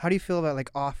furniture. How do you feel about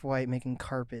Off-White making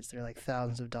carpets? They're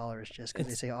thousands of dollars just because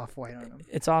they say Off-White on them.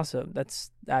 It's awesome.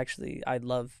 That's actually, I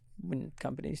love when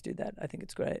companies do that. I think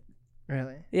it's great.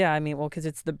 Really? Yeah, I mean, well, because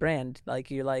it's the brand.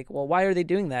 You're like, well, why are they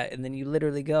doing that? And then you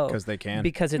literally go, Because they can.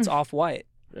 because it's Off-White.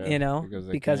 Yeah.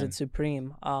 Because can. it's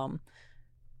Supreme.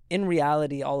 in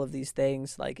reality, all of these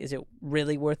things, like, is it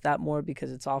really worth that more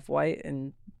because it's Off-White?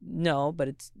 And no, but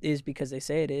it is because they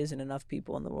say it is, and enough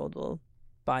people in the world will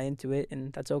buy into it,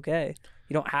 and that's okay.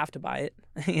 You don't have to buy it,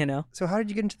 you know? So how did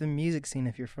you get into the music scene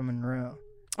if you're from Monroe?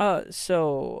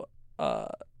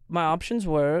 My options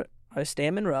were I stay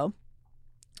in Monroe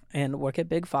and work at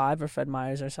Big Five or Fred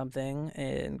Meyer's or something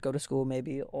and go to school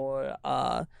maybe, or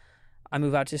I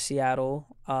move out to Seattle.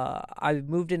 I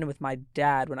moved in with my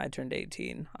dad when I turned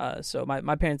 18. So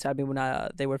my parents had me when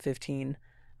they were 15.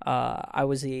 I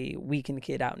was a weekend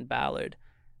kid out in Ballard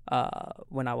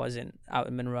when I wasn't out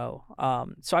in Monroe.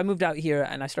 So I moved out here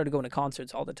and I started going to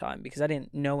concerts all the time because I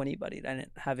didn't know anybody. I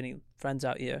didn't have any friends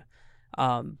out here.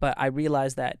 But I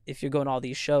realized that if you're going to all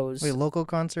these shows... Wait, local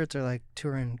concerts or like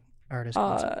touring artist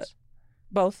concerts?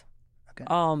 Both. Okay.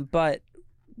 But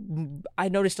I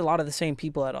noticed a lot of the same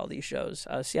people at all these shows.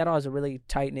 Seattle has a really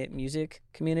tight-knit music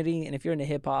community, and if you're into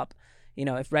hip-hop, you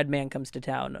know, if Redman comes to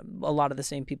town, a lot of the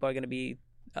same people are going to be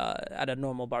at a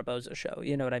normal Barboza show.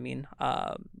 You know what I mean?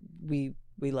 We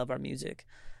love our music.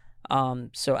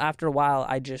 So after a while,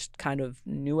 I just kind of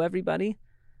knew everybody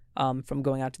from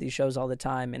going out to these shows all the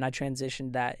time, and I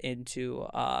transitioned that into,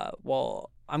 well,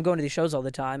 I'm going to these shows all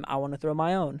the time. I want to throw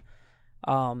my own.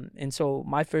 And so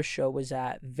my first show was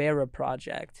at Vera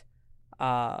Project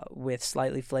with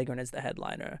Slightly Flagrant as the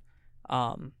headliner.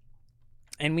 And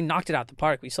we knocked it out the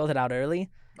park. We sold it out early.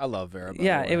 I love Vera.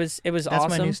 Yeah, it was That's awesome.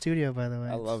 my new studio, by the way.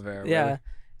 I love Vera. Yeah. Really.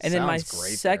 And then my Sounds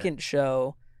great second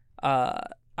show,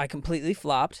 I completely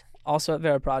flopped. Also at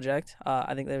Vera Project.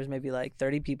 I think there was maybe like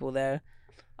 30 people there.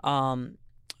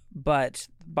 But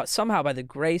somehow by the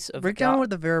grace of Break God, down what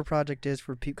the Vera Project is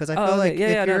for people, because I feel okay. like Yeah,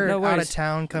 if yeah, no you're out worries. of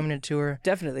town coming to tour,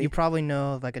 definitely. you probably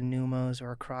know of like a Numos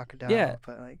or a Crocodile. Yeah.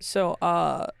 But like, So,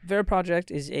 Vera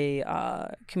Project is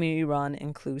a community-run,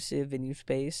 inclusive venue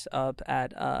space up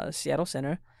at Seattle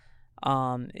Center.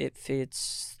 It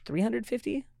fits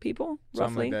 350 people,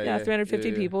 Something roughly. like that, yeah, yeah. 350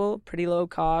 Yeah. people, pretty low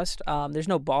cost. There's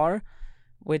no bar,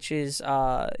 which is,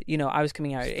 you know, I was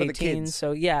coming out at It's for the 18, kids.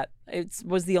 so yeah, it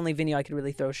was the only venue I could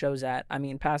really throw shows at. I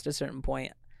mean, past a certain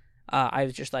point, I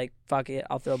was just like, fuck it,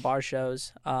 I'll throw bar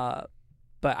shows. But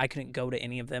I couldn't go to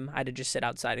any of them. I had to just sit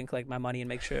outside and collect my money and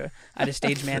make sure I had a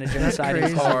stage manager That's inside.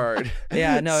 crazy. Hard.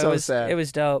 Yeah, no, So it was sad. it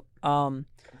was dope.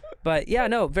 But yeah,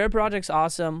 no, Vera Project's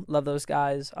awesome. Love those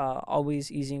guys. Always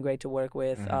easy and great to work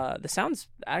with. The sound's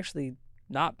actually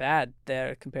not bad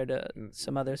there compared to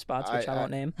some other spots, which I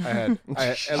won't name. I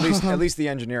at least the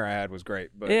engineer I had was great.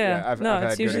 But Yeah, I've no, had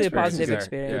it's good usually a experiences positive there.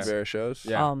 experience. Good Bear shows.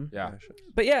 Yeah, yeah.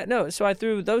 But yeah, no, so I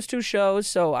threw those two shows.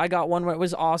 So I got one where it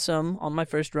was awesome on my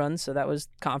first run, so that was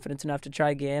confidence enough to try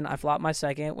again. I flopped my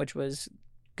second, which was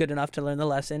good enough to learn the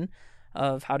lesson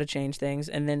of how to change things.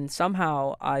 And then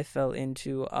somehow I fell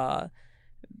into I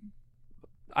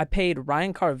paid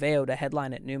Ryan Carveo to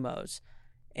headline at Numos.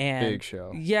 And Big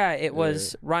show. yeah, it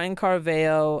was Ryan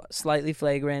Carveo, Slightly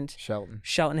Flagrant,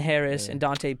 Shelton. Harris, Yeah. and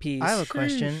Dante Peace. I have a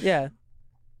question. Yeah.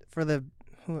 For the,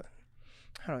 how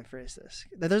do I phrase this?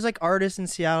 There's like artists in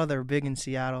Seattle that are big in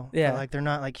Seattle. Yeah. But like they're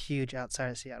not like huge outside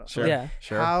of Seattle. So Sure. Yeah.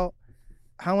 Sure.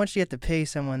 how much do you have to pay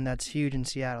someone that's huge in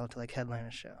Seattle to like headline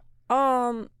a show?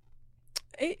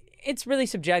 It's really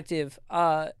subjective.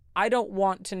 I don't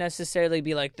want to necessarily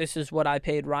be like, this is what I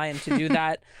paid Ryan to do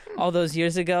that all those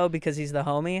years ago because he's the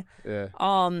homie. Yeah.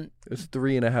 It's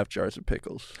 3.5 jars of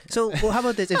pickles. So, well, how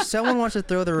about this? If someone wants to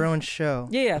throw their own show,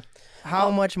 Yeah. how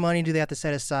much money do they have to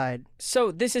set aside? So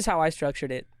this is how I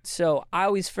structured it. So I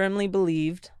always firmly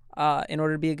believed, in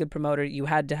order to be a good promoter, you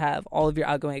had to have all of your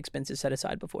outgoing expenses set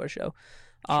aside before a show.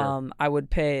 I would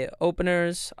pay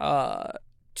openers,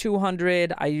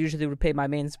 $200. I usually would pay my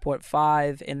main support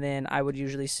 $5, and then I would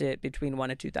usually sit between $1,000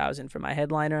 and $2,000 for my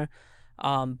headliner.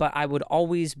 But I would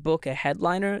always book a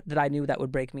headliner that I knew that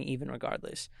would break me even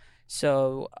regardless.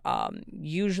 So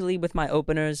usually with my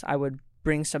openers, I would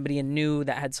bring somebody in new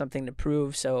that had something to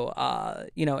prove. So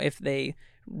you know, if they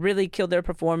really killed their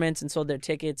performance and sold their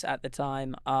tickets at the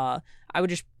time, I would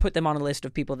just put them on a list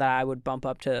of people that I would bump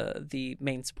up to the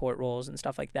main support roles and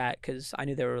stuff like that because I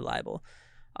knew they were reliable.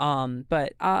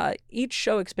 But each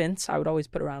show expense, I would always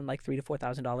put around like $3,000 to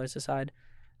 $4,000 aside.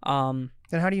 Then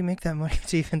how do you make that money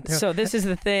to even throw? So this is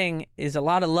the thing: is a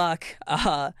lot of luck.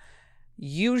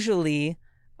 Usually,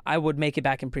 I would make it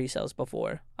back in pre-sales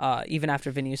before, even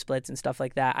after venue splits and stuff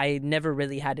like that. I never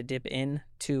really had to dip in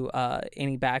to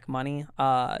any back money,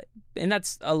 and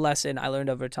that's a lesson I learned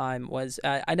over time. Was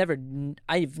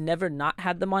I've never not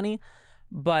had the money,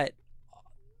 but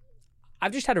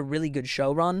I've just had a really good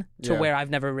show run to Yeah. where I've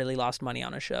never really lost money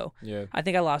on a show. Yeah. I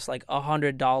think I lost like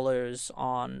 $100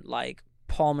 on like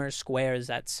Palmer Squares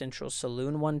at Central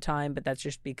Saloon one time, but that's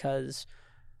just because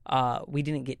we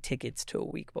didn't get tickets to a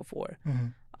week before.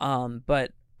 Mm-hmm.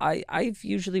 But I've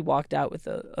usually walked out with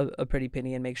a pretty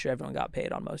penny and make sure everyone got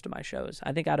paid on most of my shows.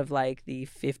 I think out of like the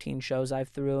 15 shows I've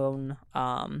thrown,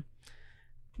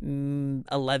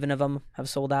 11 of them have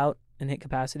sold out and hit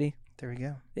capacity. There we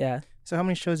go. Yeah. So how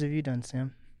many shows have you done,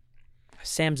 Sam?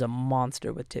 Sam's a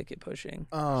monster with ticket pushing.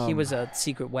 He was a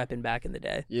secret weapon back in the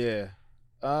day. Yeah.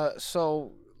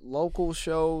 So local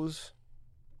shows,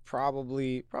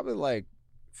 probably like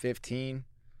 15.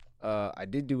 I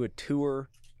did do a tour.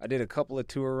 I did a couple of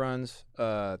tour runs.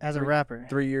 As a rapper?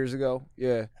 3 years ago.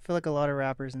 Yeah. I feel like a lot of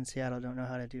rappers in Seattle don't know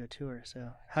how to do a tour.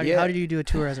 So how Yeah. did you do a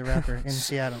tour as a rapper in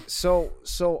Seattle?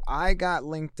 So I got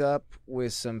linked up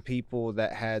with some people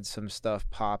that had some stuff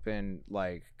popping,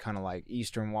 like kind of like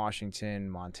Eastern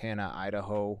Washington, Montana,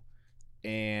 Idaho,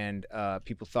 and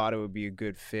people thought it would be a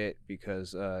good fit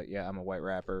because I'm a white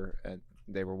rapper and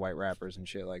they were white rappers and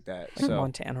shit like that. Like So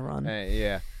Montana run.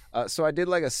 yeah. So I did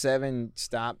like a 7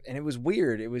 stop, and it was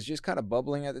weird. It was just kind of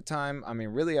bubbling at the time. I mean,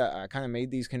 really, I kind of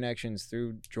made these connections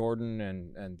through Jordan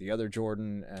and the other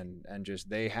Jordan, and just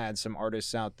they had some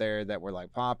artists out there that were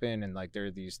like popping, and like there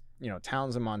are these,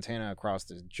 towns in Montana across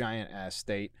this giant ass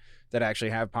state that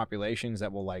actually have populations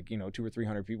that will like, 200 or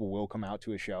 300 people will come out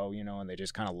to a show, and they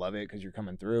just kind of love it because you're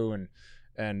coming through,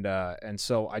 and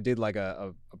so I did like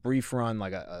a brief run,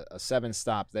 like a 7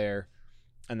 stop there.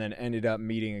 And then ended up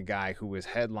meeting a guy who was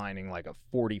headlining like a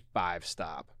 45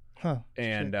 stop, Huh.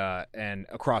 and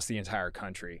across the entire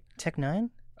country. Tech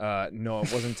Nine? No,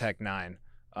 it wasn't Tech Nine.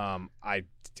 I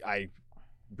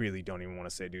really don't even want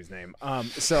to say dude's name.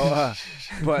 So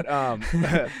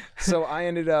I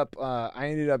ended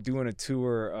up doing a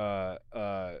tour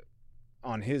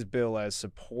on his bill as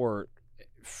support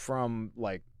from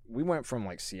like. We went from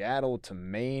like Seattle to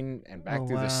Maine and back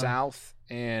through the South,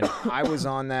 and I was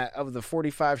on that. Of the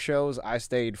 45 shows, I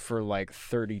stayed for like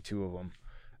 32 of them,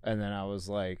 and then I was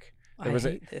like, there was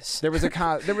a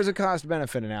cost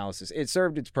benefit analysis. It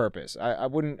served its purpose. I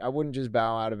wouldn't just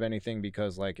bow out of anything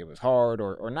because like it was hard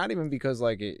or not even because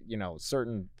like it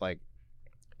certain like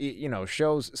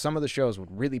shows. Some of the shows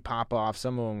would really pop off.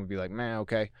 Some of them would be like, man,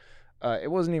 okay.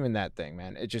 It wasn't even that thing,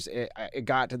 man. It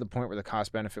got to the point where the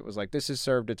cost benefit was like, this has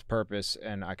served its purpose,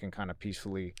 and I can kind of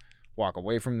peacefully walk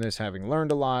away from this, having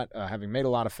learned a lot, having made a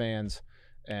lot of fans,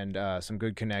 and some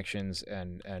good connections,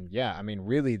 and yeah, I mean,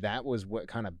 really, that was what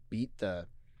kind of beat the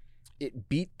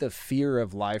fear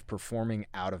of live performing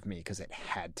out of me because it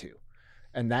had to,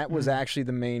 and that was actually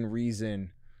the main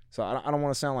reason. So I don't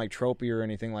want to sound like tropey or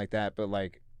anything like that, but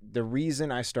like. The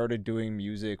reason I started doing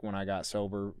music when I got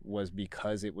sober was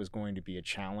because it was going to be a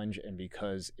challenge and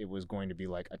because it was going to be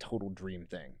like a total dream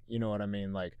thing. You know what I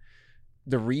mean? Like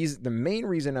the main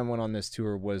reason I went on this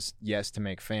tour was yes, to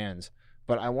make fans,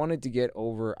 but I wanted to get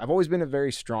over. I've always been a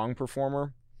very strong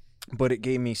performer, but it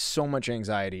gave me so much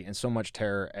anxiety and so much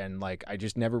terror, and like I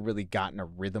just never really got in a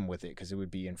rhythm with it because it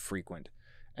would be infrequent.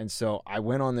 And so I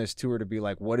went on this tour to be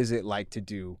like, what is it like to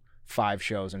do 5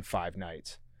 shows in 5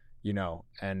 nights?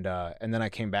 And then I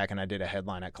came back and I did a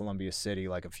headline at Columbia City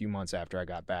like a few months after I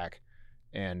got back,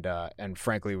 and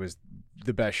frankly it was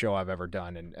the best show I've ever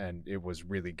done, and it was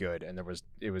really good, and it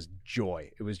was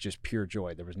joy. It was just pure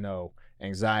joy. There was no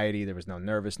anxiety, there was no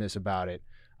nervousness about it.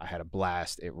 I had a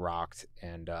blast. It rocked,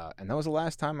 and that was the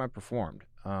last time I performed.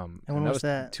 And when was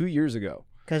that? 2 years ago.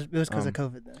 Because it was because of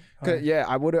COVID, then. Yeah,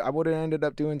 I would have ended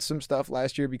up doing some stuff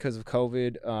last year because of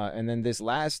COVID, and then this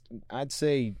last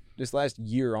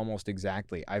year almost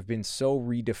exactly, I've been so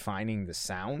redefining the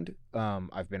sound.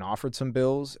 I've been offered some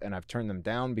bills and I've turned them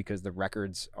down because the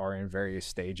records are in various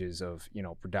stages of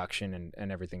production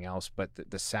and everything else. But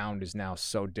the sound is now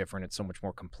so different. It's so much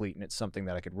more complete, and it's something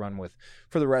that I could run with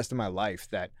for the rest of my life.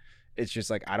 That it's just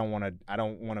like I don't want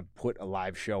to put a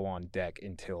live show on deck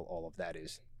until all of that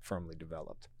is firmly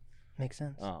developed. Makes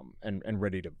sense. And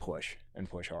ready to push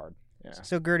hard. Yeah.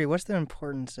 So Gertie, what's the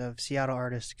importance of Seattle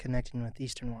artists connecting with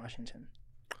Eastern Washington?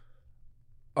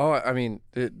 Oh, I mean,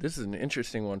 this is an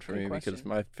interesting one for Good me question. because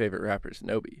my favorite rapper is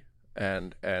Nobi,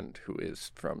 and who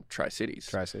is from Tri-Cities.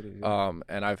 Tri-Cities. Yeah.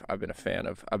 And I've been a fan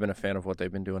of what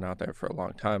they've been doing out there for a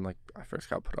long time. Like I first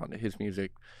got put onto his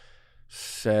music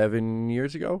 7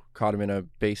 years ago. Caught him in a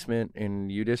basement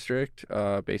in U District,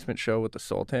 basement show with the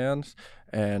Sultans,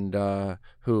 and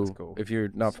who, cool. if you're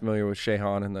not familiar with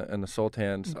Shehan and the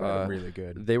Sultans, really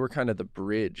good. they were kind of the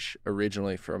bridge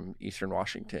originally from Eastern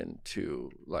Washington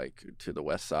to the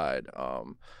West Side,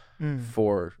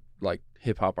 for like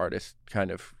hip hop artists. Kind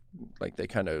of like they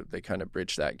kind of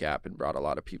bridged that gap and brought a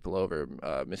lot of people over.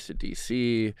 Mr.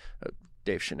 DC,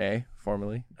 Dave Chenae,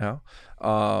 formerly now.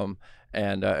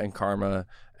 and Karma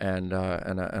and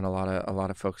a lot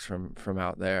of folks from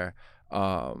out there.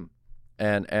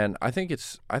 And I think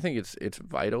it's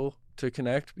vital to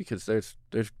connect because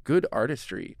there's good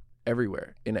artistry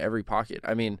everywhere in every pocket.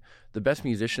 I mean, the best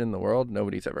musician in the world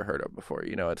nobody's ever heard of before.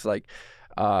 You know, it's like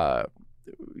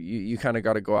you kind of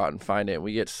got to go out and find it.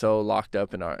 We get so locked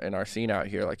up in our scene out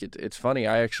here. Like it's funny.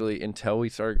 I actually, until we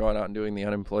started going out and doing the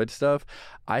unemployed stuff,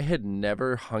 I had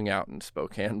never hung out in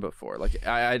Spokane before. Like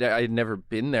I had never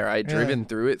been there. I had driven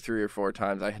through it 3 or 4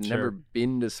 times. I had never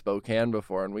been to Spokane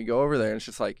before. And we go over there and it's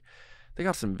just like, they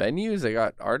got some venues. They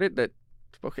got art that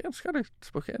Spokane's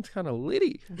kind of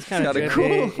litty. It's kind of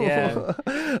cool. Yeah.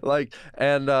 Like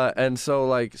and so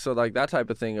that type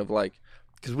of thing of like,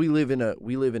 because we live in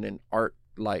an art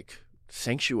like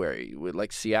sanctuary.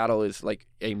 Like Seattle is like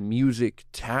a music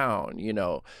town. You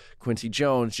know, Quincy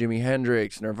Jones, Jimi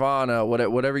Hendrix, Nirvana,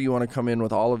 whatever you want to come in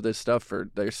with all of this stuff.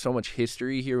 There's so much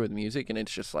history here with music, and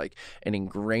it's just like an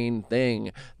ingrained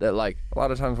thing that like a lot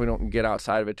of times we don't get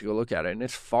outside of it to go look at it. And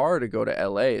it's far to go to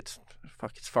LA. It's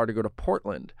far to go to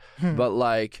Portland. But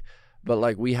like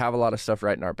we have a lot of stuff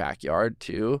right in our backyard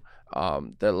too,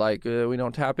 that like we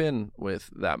don't tap in with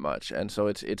that much, and so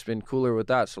it's been cooler with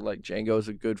that. So like Django's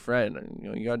a good friend, and you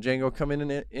know you got Django coming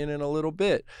in a little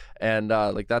bit, and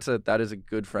like that is a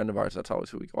good friend of ours. That's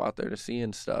always who we go out there to see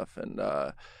and stuff, and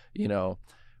you know,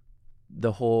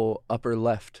 the whole upper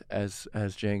left, as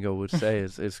Django would say,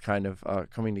 is kind of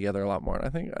coming together a lot more, and I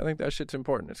think that shit's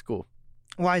important. It's cool.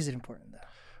 Why is it important though?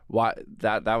 Why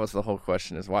that was the whole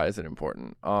question, is why is it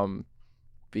important?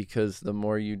 Because the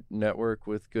more you network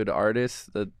with good artists,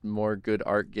 the more good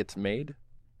art gets made.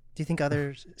 Do you think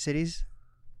other cities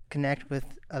connect with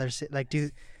other like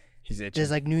He's itching. does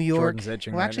like New York? Jordan's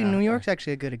itching Well, right actually, now. New York's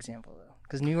actually a good example though,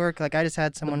 because New York, like I just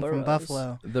had someone from boroughs.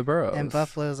 Buffalo, The boroughs. and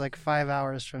Buffalo is like 5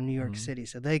 hours from New York City,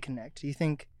 so they connect. Do you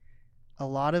think a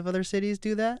lot of other cities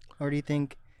do that, or do you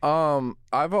think?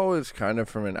 I've always kind of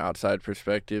from an outside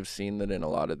perspective seen that in a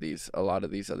lot of these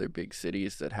other big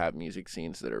cities that have music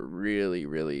scenes that are really,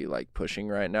 really like pushing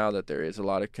right now, that there is a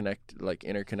lot of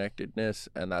interconnectedness,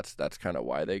 and that's kind of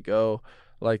why they go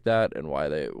like that and why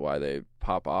they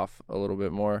pop off a little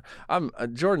bit more.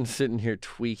 Jordan's sitting here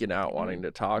tweaking out wanting to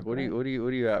talk. What do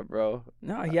you have, bro?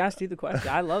 No, he asked you the question.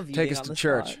 I love you. Take being us on to the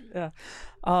church. spot.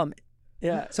 Yeah.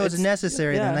 Yeah. So it's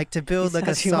necessary then, like to build he like a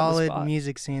has you on the solid spot.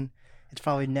 music scene. It's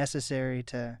probably necessary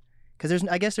to, because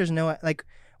I guess there's no, like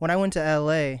when I went to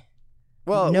LA,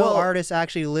 no artists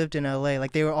actually lived in LA.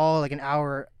 Like they were all like an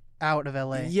hour out of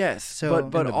LA. Yes, So-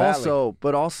 but In the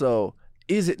also,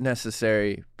 is it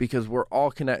necessary? Because we're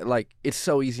all connected. Like it's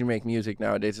so easy to make music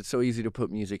nowadays. It's so easy to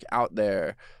put music out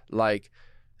there. Like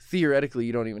theoretically,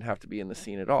 you don't even have to be in the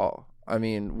scene at all. I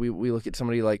mean, we look at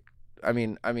somebody like. I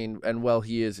mean, and well,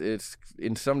 it's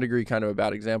in some degree kind of a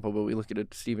bad example, but we look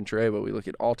at Stephen Terebo, we look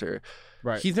at Alter.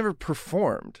 Right. He's never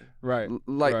performed. Right.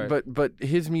 Like, Right. but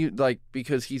his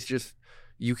because he's just,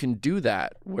 you can do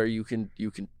that where you can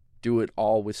do it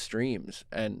all with streams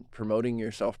and promoting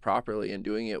yourself properly and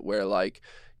doing it where like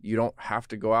you don't have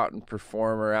to go out and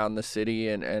perform around the city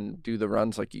and do the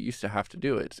runs like you used to have to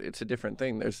do. It's a different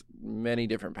thing. There's many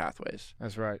different pathways.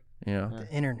 That's right. You know, The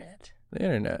internet. the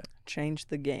internet. Change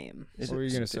the game. What were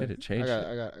you gonna say? It changed.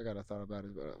 I got a thought about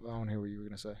it, but I want to hear what you were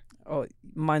gonna say. Oh,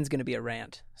 mine's gonna be a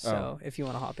rant. So if you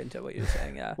want to hop into what you're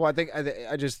saying, yeah. Well,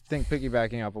 I just think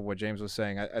piggybacking up of what James was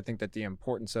saying, I think that the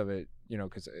importance of it, you know,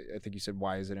 because I think you said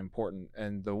why is it important,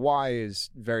 and the why is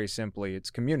very simply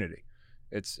it's community,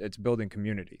 it's building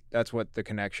community. That's what the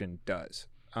connection does.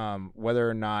 Whether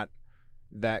or not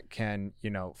that can, you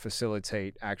know,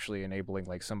 facilitate actually enabling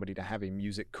like somebody to have a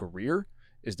music career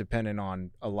is dependent on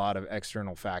a lot of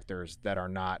external factors that are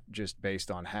not just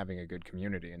based on having a good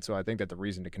community. And so I think that the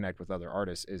reason to connect with other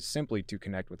artists is simply to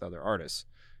connect with other artists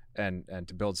and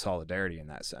to build solidarity in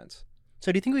that sense.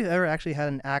 So do you think we've ever actually had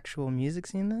an actual music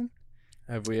scene then?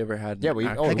 Have we ever had? Yeah, we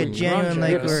actual Like a music? genuine, we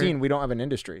like, have a we're- scene. We don't have an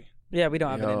industry. Yeah, we don't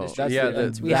have an Yo, industry. That's yeah,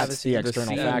 the- we have a that's the scene.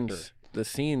 external factor. The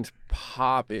scene's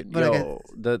popping. But like Yo,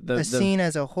 the scene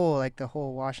as a whole, like the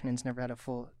whole Washington's never had a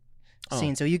full Oh.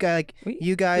 scene. So you guys, We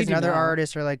you guys do and other now.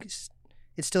 artists are like, it's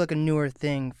still like a newer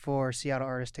thing for Seattle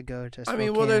artists to go to I Spokane.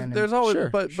 mean, well, and- there's always, Sure,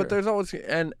 but sure. there's always,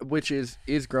 and which is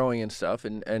growing and stuff,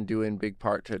 and due in big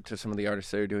part to some of the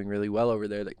artists that are doing really well over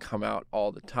there that come out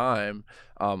all the time.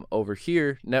 Over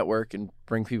here, network and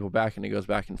bring people back, and it goes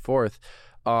back and forth.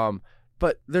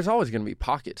 But there's always going to be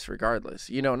pockets, regardless.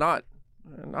 You know, not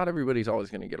everybody's always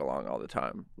going to get along all the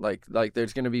time. Like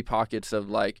there's going to be pockets of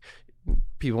like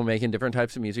people making different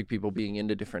types of music, people being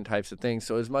into different types of things.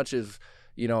 So as much as,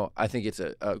 you know, I think it's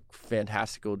a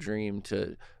fantastical dream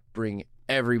to bring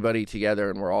everybody together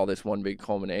and we're all this one big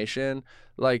culmination.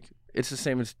 Like it's the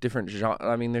same as different genre.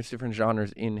 I mean, there's different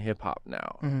genres in hip hop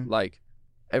now. Like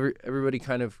everybody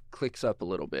kind of clicks up a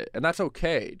little bit, and that's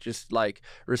okay. Just like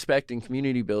respecting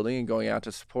community building and going out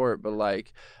to support, but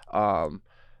like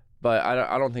but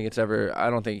I don't think it's ever. I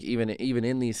don't think even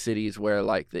in these cities where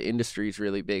like the industry is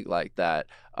really big like that.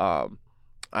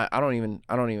 I don't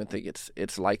even think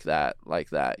it's like that.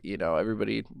 You know,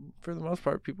 everybody for the most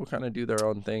part, people kind of do their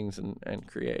own things and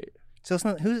create. So it's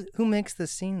not who makes the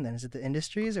scene then? Is it the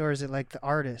industries or is it like the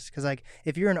artists? Because like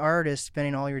if you're an artist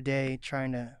spending all your day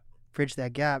trying to bridge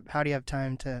that gap, how do you have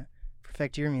time to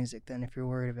perfect your music then if you're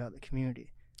worried about the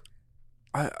community?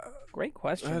 Great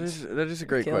question. That is a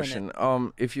great question. I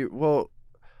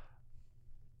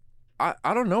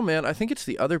don't know, man. I think it's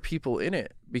the other people in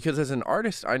it, because as an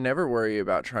artist, I never worry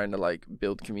about trying to like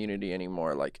build community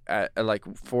anymore. Like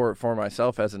for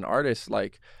myself as an artist,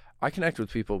 like I connect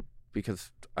with people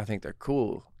because I think they're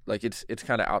cool. Like it's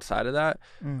kind of outside of that.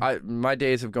 My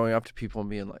days of going up to people and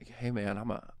being like, "Hey, man,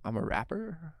 I'm a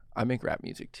rapper. I make rap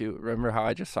music too. Remember how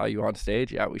I just saw you on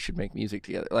stage? Yeah, we should make music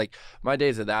together." Like my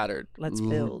days of that are let's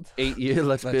build. 8 years.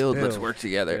 Let's build. Let's work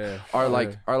together. Yeah. Are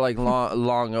like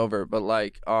long over. But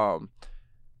like I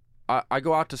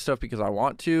go out to stuff because I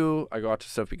want to. I go out to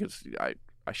stuff because I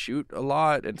shoot a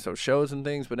lot, and so shows and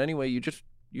things. But anyway, you just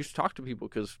talk to people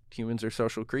because humans are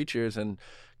social creatures and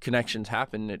connections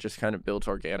happen. It just kind of builds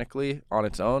organically on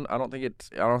its own. I don't think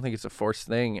it's a forced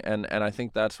thing, and I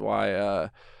think that's why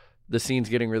the scene's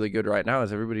getting really good right now,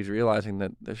 is everybody's realizing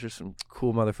that there's just some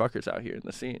cool motherfuckers out here in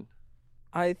the scene.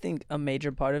 I think a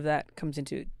major part of that comes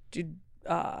into, dude,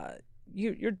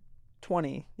 you're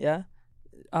 20, yeah?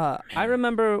 I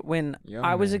remember when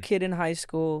I was a kid in high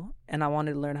school and I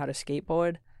wanted to learn how to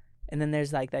skateboard, and then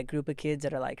there's like that group of kids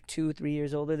that are like 2-3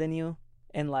 years older than you,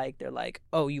 and like they're like,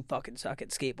 "Oh, you fucking suck at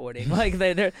skateboarding." Like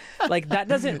they're like, that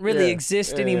doesn't really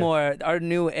exist anymore. Our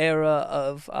new era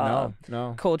of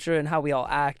culture and how we all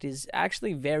act is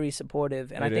actually very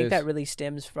supportive, and I think that really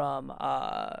stems from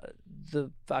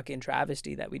the fucking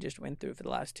travesty that we just went through for the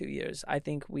last 2 years. I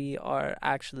think we are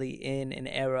actually in an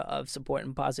era of support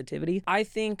and positivity. I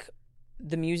think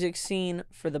the music scene,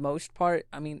 for the most part,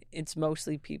 I mean, it's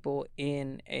mostly people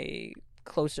in a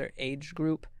closer age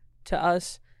group to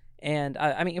us. And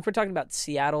I mean, if we're talking about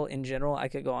Seattle in general, I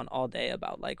could go on all day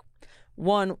about like,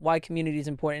 one, why community is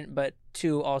important, but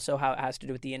two, also how it has to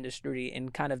do with the industry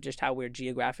and kind of just how we're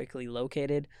geographically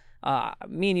located.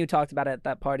 Me and you talked about it at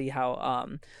that party,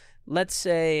 how let's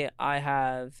say I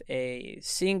have a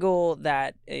single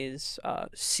that is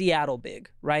Seattle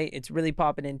big, right? It's really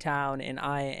popping in town, and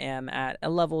I am at a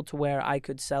level to where I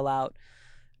could sell out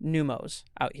Numos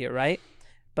out here, right?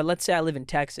 But let's say I live in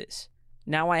Texas.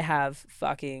 Now I have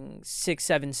fucking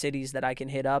 6-7 cities that I can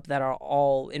hit up that are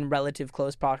all in relative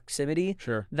close proximity.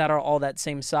 Sure. That are all that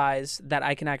same size, that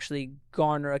I can actually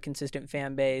garner a consistent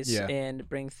fan base and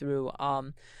bring through.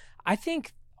 I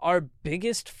think our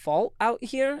biggest fault out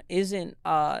here isn't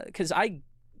because I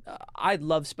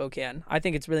love Spokane. I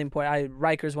think it's really important.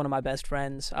 Riker's one of my best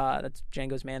friends. That's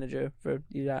Django's manager for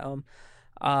you at home.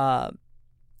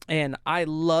 And I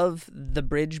love the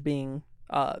bridge being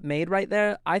made right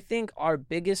there. I think our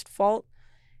biggest fault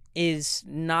is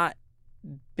not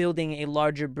building a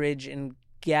larger bridge and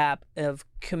gap of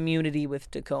community with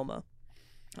Tacoma.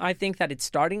 I think that it's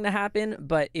starting to happen,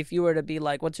 but if you were to be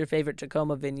like, what's your favorite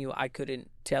Tacoma venue? I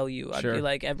couldn't tell you. I'd be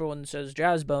like, everyone says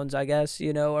Jazz Bones, I guess,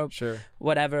 you know, or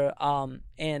whatever.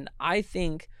 And I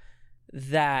think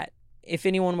that if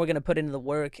anyone were going to put into the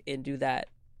work and do that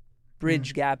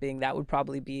bridge gapping, that would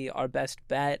probably be our best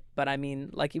bet. But I mean,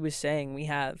 like he was saying, we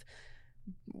have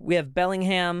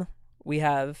Bellingham, we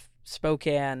have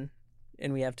Spokane,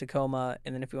 and we have Tacoma,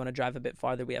 and then if we want to drive a bit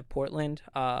farther, we have Portland,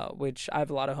 which I have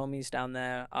a lot of homies down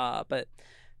there, but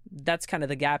that's kind of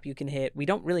the gap you can hit. We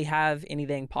don't really have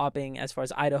anything popping as far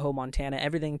as Idaho, Montana.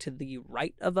 Everything to the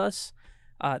right of us,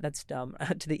 that's dumb,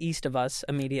 to the east of us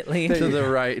immediately. To the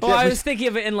right. Well, I was thinking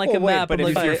of it in like a map. But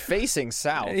if you're facing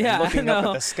south and Yeah, looking no, up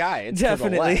at the sky, it's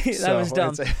definitely. to the left. That was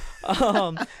dumb. It's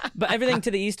But everything to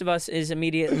the east of us is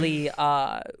immediately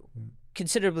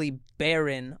considerably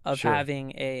barren of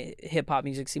having a hip-hop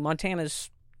music scene. Montana's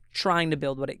trying to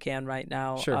build what it can right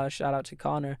now. Shout out to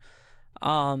Connor.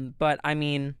 But I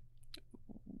mean,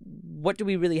 what do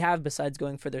we really have besides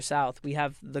going further south? We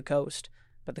have the coast,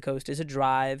 but the coast is a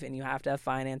drive, and you have to have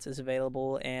finances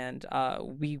available, and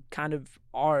we kind of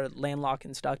are landlocked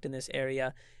and stuck in this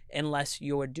area unless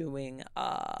you're doing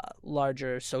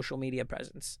larger social media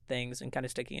presence things and kind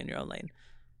of sticking in your own lane.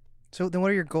 So then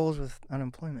what are your goals with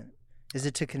Unemployment? Is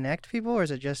it to connect people, or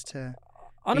is it just to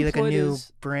be like a new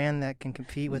brand that can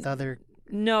compete with other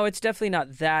No, it's definitely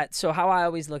not that. So how I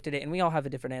always looked at it, and we all have a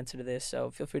different answer to this,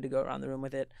 so feel free to go around the room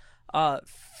with it.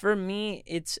 For me,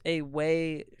 it's a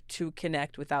way to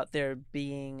connect without there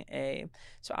being a.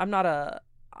 So I'm not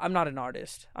an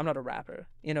artist. I'm not a rapper.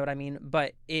 You know what I mean?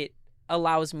 But it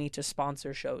allows me to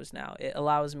sponsor shows now. It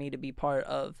allows me to be part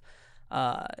of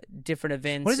different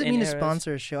events. What does it and mean to eras.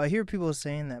 sponsor a show? I hear people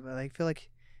saying that, but I feel like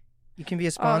you can be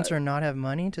a sponsor and not have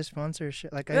money to sponsor a show.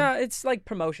 Like, Yeah, it's like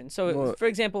promotion. So, Well- for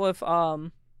example, if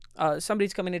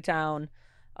somebody's coming to town,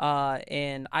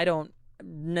 and I don't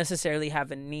necessarily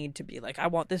have a need to be like, I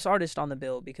want this artist on the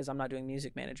bill because I'm not doing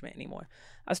music management anymore.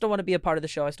 I still want to be a part of the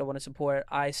show. I still want to support.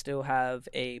 I still have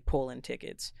a pull in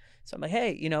tickets. So I'm like,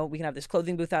 hey, we can have this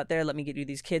clothing booth out there. Let me get you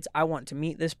these kids. I want to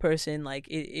meet this person. Like,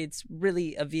 it's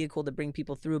really a vehicle to bring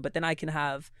people through. But then I can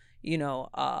have,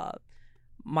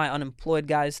 my unemployed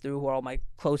guys through, who are all my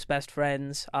close best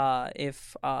friends.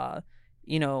 If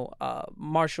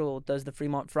Marshall does the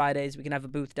Fremont Fridays, we can have a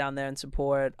booth down there and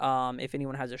support. If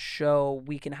anyone has a show,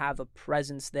 we can have a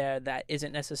presence there that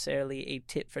isn't necessarily a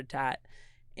tit for tat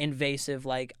invasive,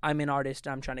 like, I'm an artist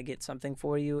and I'm trying to get something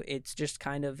for you. It's just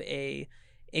kind of a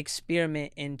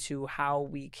experiment into how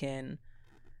we can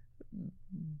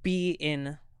be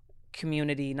in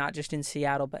community, not just in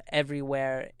Seattle but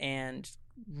everywhere, and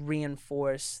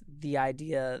reinforce the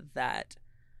idea that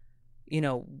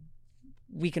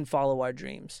we can follow our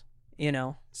dreams.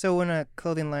 so when a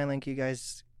clothing line like you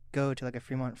guys go to like a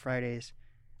Fremont Fridays,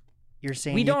 you're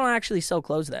saying We you- don't actually sell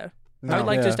clothes there. No. I would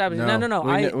like to Yeah. establish.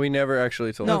 No. We never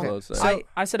actually sold No. clothes there. So-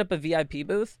 I set up a VIP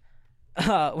booth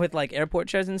with like airport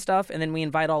chairs and stuff, and then we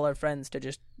invite all our friends to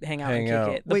just hang out and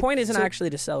kick it. The Wait, point isn't so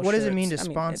actually to sell. What does it mean to shirts. I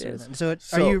mean, sponsor it is. then? So,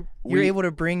 So you're we- able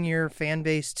to bring your fan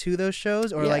base to those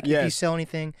shows, or Yeah. like if you Yes. sell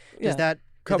anything, Yeah. does that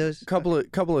do those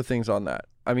couple of things on that.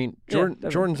 I mean, Yeah, definitely.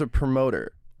 Jordan's a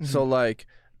promoter, so Mm-hmm. like,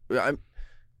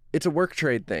 it's a work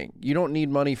trade thing. You don't need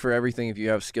money for everything if you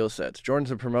have skill sets.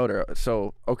 Jordan's a promoter,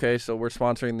 so okay, so we're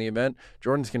sponsoring the event.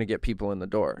 Jordan's gonna get people in the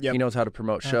door. Yep. He knows how to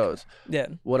promote shows. Yeah.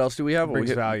 What else do we have? Brings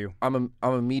We- value. I'm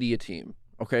a media team.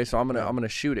 Okay, so I'm gonna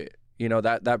shoot it.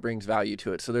 That brings value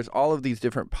to it. So there's all of these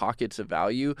different pockets of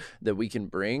value that we can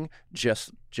bring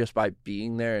just by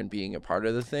being there and being a part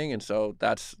of the thing. And so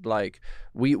that's like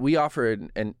we offer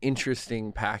an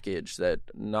interesting package that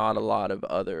not a lot of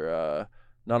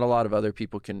other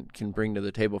people can bring to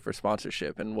the table for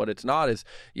sponsorship. And what it's not is,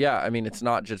 it's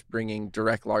not just bringing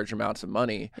direct large amounts of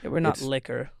money. We're not It's-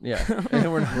 liquor. Yeah,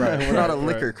 and we're not, we're not a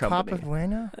liquor company. Papa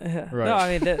Bueno? Yeah. Right. No,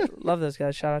 I mean, love those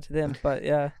guys. Shout out to them. But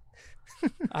yeah,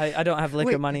 I don't have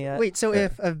liquor Wait, money yet. Wait, so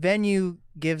if a venue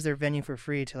gives their venue for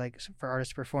free to for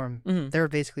artists to perform, Mhm. they're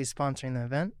basically sponsoring the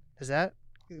event. Does that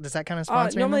kind of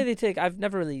sponsor? Normally they take. I've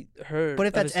never really heard. But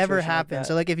if of a that's ever situation like happened, that.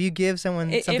 so like if you give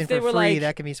someone If something they for were free, like-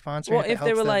 that can be sponsored. Well, it if they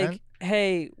helps were the like, event?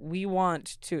 hey, we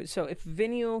want to. So if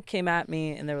venue came at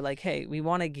me and they were like, hey, we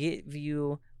want to give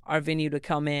you our venue to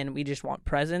come in, we just want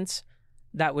presence,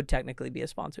 that would technically be a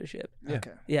sponsorship. Yeah.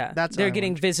 Okay. Yeah, That's they're what I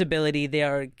getting wanted. visibility. They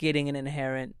are getting an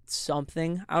inherent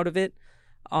something out of it.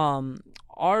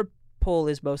 Our pull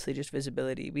is mostly just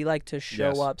visibility. We like to show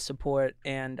Yes. up, support,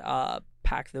 and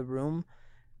pack the room,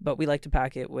 but we like to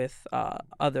pack it with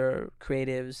other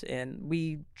creatives, and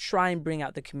we try and bring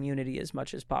out the community as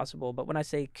much as possible. But when I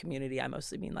say community, I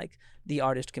mostly mean like the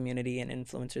artist community and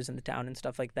influencers in the town and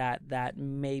stuff like that. That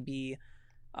maybe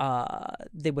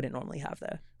they wouldn't normally have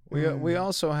there. We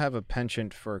also have a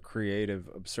penchant for creative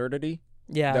absurdity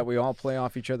Yeah, that we all play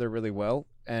off each other really well.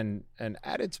 And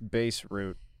at its base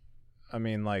root, I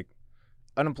mean, like,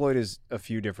 unemployed is a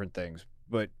few different things,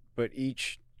 but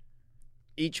each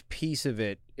piece of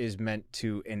it is meant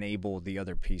to enable the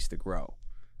other piece to grow.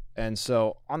 And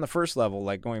so on the first level,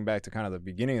 like going back to kind of the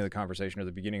beginning of the conversation or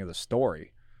the beginning of the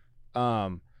story,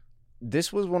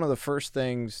 this was one of the first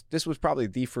things, this was probably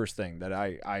the first thing that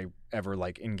I ever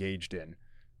like engaged in.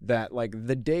 That like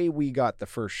the day we got the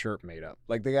first shirt made up,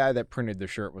 like the guy that printed the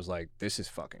shirt was like, this is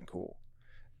fucking cool.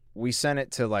 We sent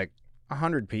it to like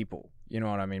 100 people, you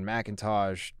know what I mean?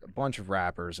 Macintosh, a bunch of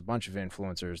rappers, a bunch of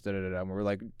influencers, And we were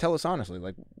like, tell us honestly,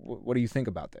 like, what do you think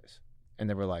about this? And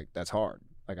they were like, that's hard.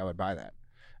 Like, I would buy that.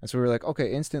 And so we were like,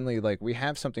 okay, instantly, like, we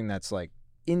have something that's like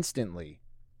instantly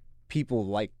people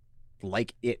like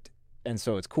it. And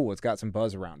so it's cool. It's got some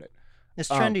buzz around it. It's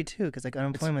trendy too, because like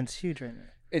unemployment's huge right now.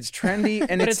 It's trendy,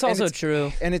 and but it's also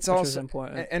true. and it's which is also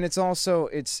important. and it's also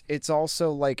it's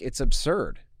also like it's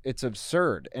absurd,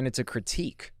 and it's a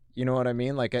critique. You know what I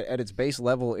mean? Like at its base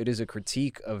level, it is a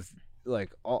critique of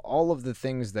like all of the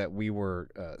things that we were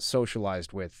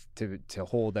socialized with to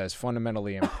hold as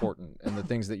fundamentally important and the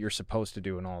things that you're supposed to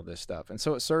do and all this stuff. And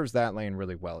so it serves that lane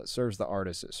really well. It serves the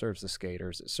artists, it serves the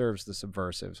skaters, it serves the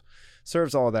subversives,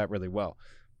 serves all of that really well.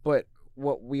 But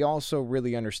what we also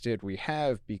really understood we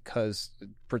have,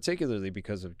 particularly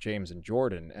because of James and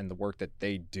Jordan and the work that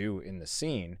they do in the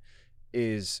scene,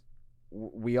 is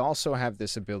we also have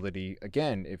this ability,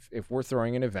 again, if we're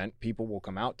throwing an event, people will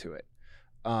come out to it.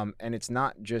 And it's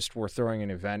not just we're throwing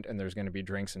an event and there's going to be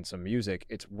drinks and some music.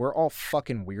 It's we're all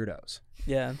fucking weirdos.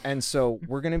 Yeah. And so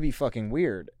we're going to be fucking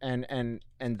weird. And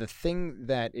the thing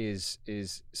that is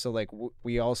so like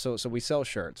we sell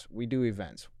shirts, we do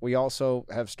events. We also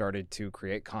have started to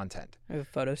create content. We have a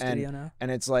photo studio now.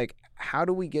 And it's like, how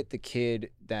do we get the kid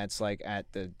that's like at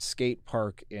the skate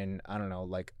park in, I don't know,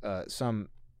 like some,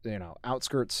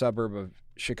 outskirts suburb of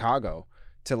Chicago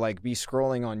to like be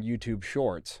scrolling on YouTube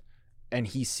Shorts, and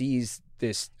he sees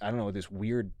this, I don't know, this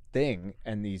weird thing,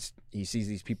 and he sees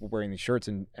these people wearing these shirts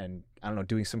and I don't know,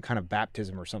 doing some kind of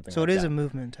baptism or something. So like it is that. a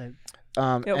movement type.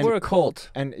 Yeah, and we're a cult.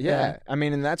 And I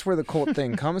mean, and that's where the cult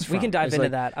thing comes from. We can dive It's into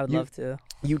like, that. I would love to.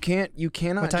 You cannot.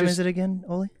 What time is it again,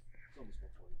 Oli?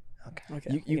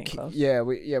 Okay. You we're getting close.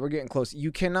 we're getting close.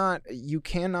 You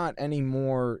cannot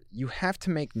anymore. You have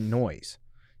to make noise.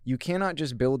 You cannot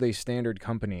just build a standard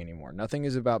company anymore. Nothing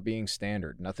is about being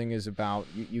standard. Nothing is about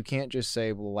you can't just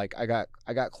say, well, like I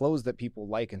got clothes that people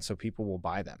like and so people will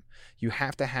buy them. You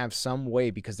have to have some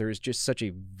way, because there is just such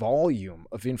a volume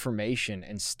of information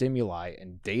and stimuli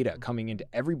and data coming into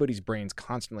everybody's brains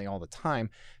constantly all the time.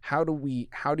 How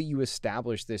do you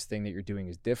establish this thing that you're doing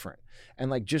is different? And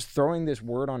like just throwing this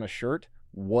word on a shirt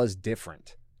was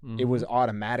different. Mm-hmm. It was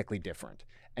automatically different.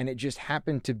 And it just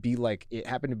happened to be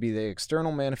the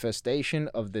external manifestation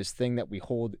of this thing that we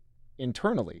hold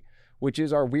internally, which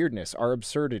is our weirdness, our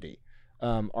absurdity,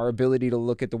 our ability to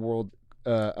look at the world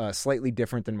slightly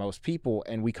different than most people.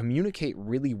 And we communicate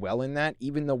really well in that,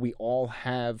 even though we all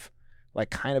have like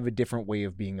kind of a different way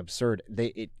of being absurd.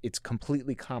 It's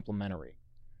completely complementary.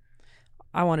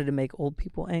 I wanted to make old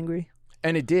people angry.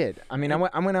 And it did. I mean, I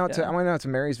went out to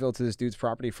Marysville to this dude's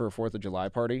property for a 4th of July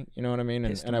party. You know what I mean?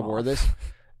 And I wore this.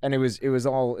 And it was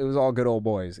all good old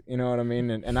boys, you know what I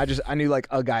mean? And I knew like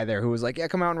a guy there who was like, yeah,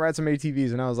 come out and ride some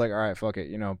ATVs. And I was like, all right, fuck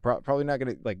it, probably not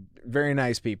gonna, like, very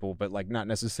nice people, but like not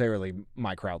necessarily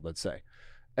my crowd, let's say.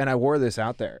 And I wore this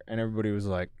out there, and everybody was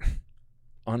like,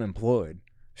 unemployed,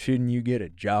 shouldn't you get a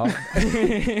job?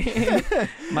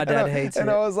 My dad hates it. And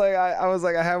I was like,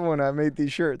 I have one. I made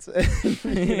these shirts,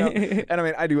 And I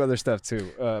mean, I do other stuff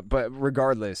too. But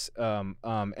regardless,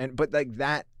 but like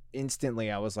that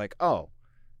instantly, I was like, oh.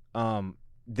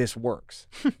 This works.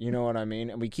 You know what I mean?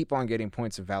 And we keep on getting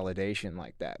points of validation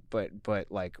like that. But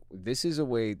like this is a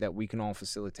way that we can all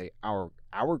facilitate our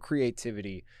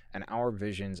creativity and our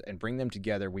visions and bring them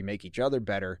together. We make each other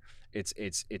better. It's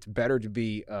better to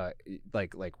be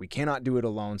like we cannot do it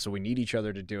alone, so we need each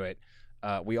other to do it.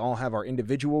 We all have our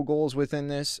individual goals within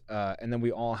this, and then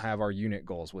we all have our unit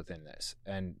goals within this.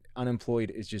 And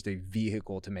Unemployed is just a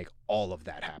vehicle to make all of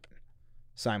that happen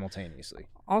simultaneously.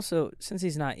 Also, since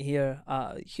he's not here,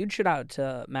 huge shout out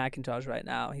to Macintosh right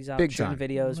now. He's out Big shooting time.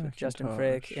 videos with Justin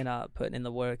Macintosh. Frick and putting in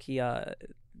the work. He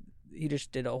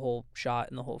just did a whole shot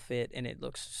and the whole fit, and it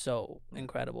looks so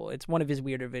incredible. It's one of his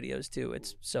weirder videos too.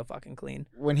 It's so fucking clean.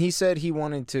 When he said he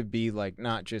wanted to be like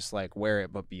not just like wear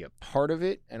it but be a part of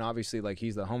it, and obviously like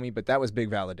he's the homie, but that was big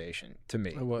validation to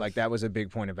me. It was. Like that was a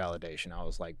big point of validation. I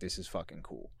was like, this is fucking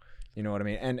cool. You know what I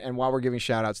mean? And while we're giving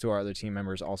shout outs to our other team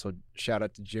members, also shout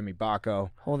out to Jimmy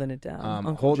Bacco. Holding it down.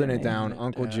 Uncle Holding Jimmy. it down.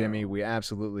 Uncle Jimmy. We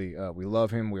absolutely, we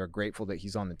love him. We are grateful that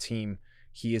he's on the team.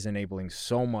 He is enabling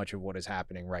so much of what is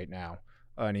happening right now.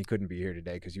 And he couldn't be here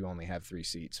today because you only have 3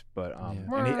 seats. But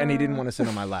and he didn't want to sit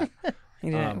on my lap. He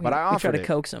didn't, but I we offered tried to it.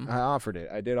 coax him. I offered it.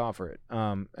 I did offer it.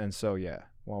 And so yeah,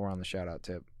 while we're on the shout out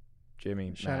tip,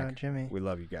 Jimmy, Shout Mac, out Jimmy. we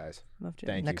love you guys. Love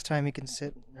Jimmy. Thank Next time he can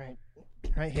sit right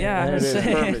here. Yeah, There it is.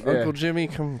 Perfect. Yeah. Uncle Jimmy,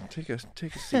 come take a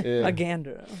seat. Yeah. A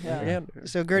gander. Yeah. And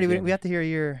So Gertie, we have to hear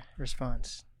your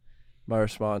response my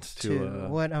response to to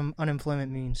what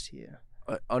unemployment means to you.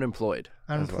 Unemployed.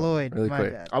 as well. Unemployed. Really my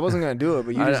quick. bad. I wasn't gonna do it,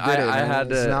 but you just did it. I man.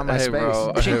 had It's to. not my hey, space.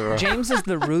 bro. Hey, bro. James is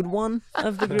the rude one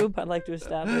of the group. I'd like to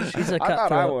establish. He's a I cutthroat.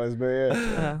 thought I was, but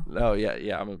yeah. No,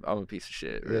 yeah. I'm a piece of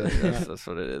shit. Really, that's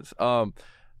what it is.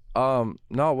 No,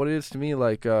 what it is to me,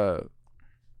 like,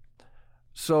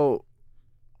 so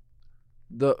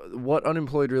what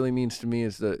unemployed really means to me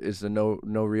is the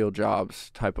no real jobs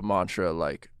type of mantra.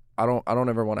 Like, I don't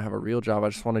ever want to have a real job. I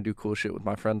just want to do cool shit with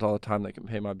my friends all the time that can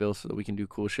pay my bills so that we can do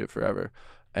cool shit forever.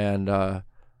 And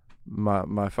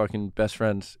my fucking best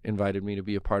friends invited me to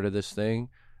be a part of this thing,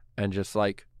 and just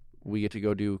like we get to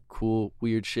go do cool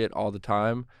weird shit all the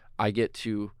time. I get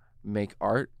to make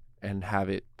art and have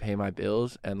it pay my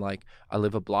bills, and like I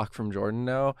live a block from Jordan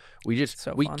now. We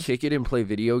fun. kick it and play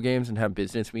video games and have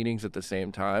business meetings at the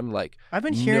same time. Like I've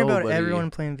been hearing about nobody-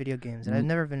 everyone playing video games, and I've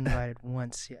never been invited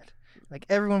once yet. Like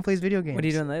everyone plays video games. What are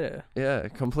you doing later? Yeah,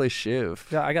 come play Shiv.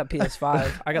 Yeah, I got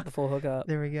PS5. I got the full hookup.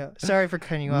 There we go. Sorry for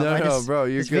cutting you off. No, bro,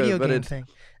 you're this good. video But game it's thing.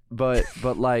 but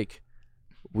like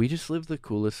we just live the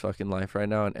coolest fucking life right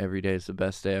now, and every day is the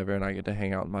best day ever, and I get to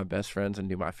hang out with my best friends and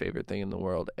do my favorite thing in the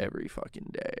world every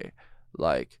fucking day.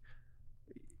 Like,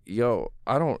 yo,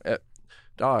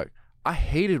 dog, I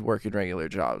hated working regular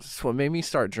jobs. It's what made me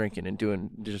start drinking and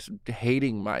just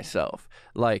hating myself.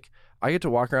 Like, I get to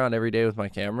walk around every day with my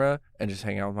camera and just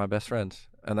hang out with my best friends.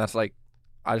 And that's like,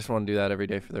 I just want to do that every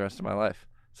day for the rest of my life.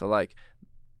 So like,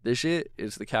 this shit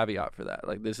is the caveat for that.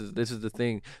 Like, this is the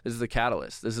thing. This is the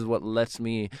catalyst. This is what lets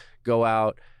me go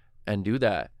out and do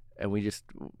that. And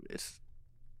it's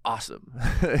awesome.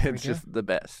 It's go. just the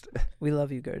best. We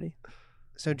love you, Gertie.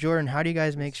 So Jordan, how do you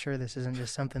guys make sure this isn't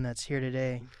just something that's here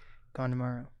today, gone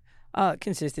tomorrow?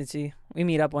 Consistency. We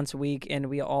meet up once a week, and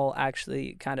we all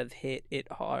actually kind of hit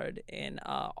it hard in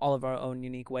all of our own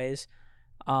unique ways.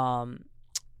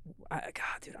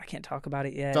 God, dude, I can't talk about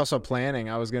it yet. It's also planning.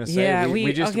 I was gonna say, Yeah, we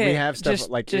okay, have stuff just-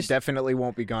 like just- it definitely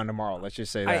won't be gone tomorrow. Let's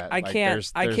just say that. I Like,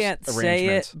 can't I there's can't say it,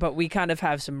 arrangements. but we kind of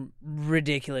have some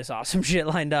ridiculous awesome shit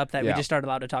lined up that we Yeah. just aren't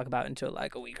allowed to talk about until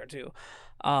like a week or two.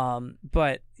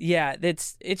 But yeah,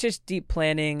 it's just deep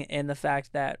planning, and the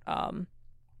fact that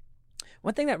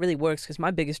one thing that really works, because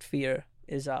my biggest fear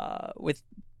is with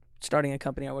starting a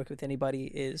company or work with anybody,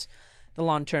 is the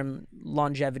long-term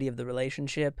longevity of the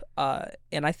relationship.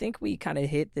 And I think we kind of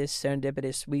hit this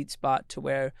serendipitous sweet spot to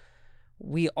where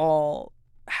we all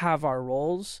have our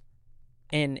roles,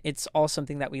 and it's all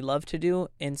something that we love to do.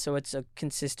 And so it's a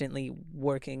consistently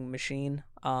working machine.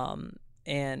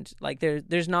 And like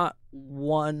there's not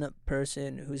one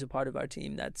person who's a part of our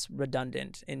team that's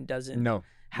redundant and doesn't No,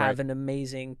 have right. an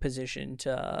amazing position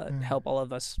to Mm. help all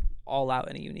of us all out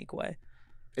in a unique way.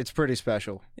 It's pretty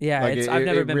special. Yeah, Like, I've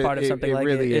never been re- part of something like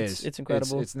really it. is. It's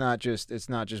incredible. It's not just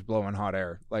blowing hot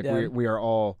air. Like Yeah. we are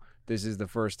all. This is the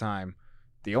first time,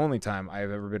 the only time I have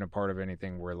ever been a part of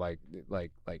anything where like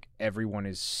everyone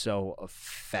is so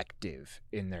effective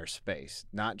in their space.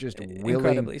 Not just willing,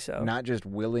 Incredibly so. not just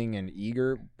willing and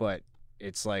eager, but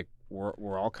it's like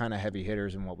we're all kind of heavy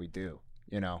hitters in what we do,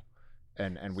 you know,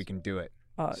 and we can do it.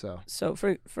 So So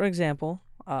for example,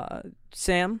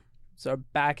 Sam is our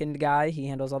back-end guy. He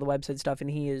handles all the website stuff,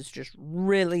 and he is just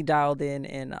really dialed in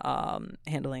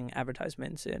handling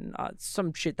advertisements and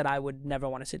some shit that I would never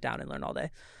want to sit down and learn all day.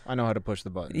 I know how to push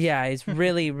the buttons. Yeah, he's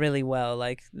really, really well.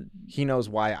 Like, He knows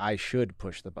why I should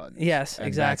push the buttons. yes, And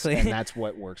exactly. that's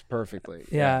what works perfectly.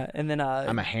 yeah, and then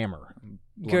I'm a hammer.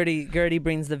 Gertie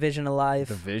brings the vision alive.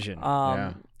 The vision.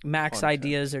 Mac's 100%.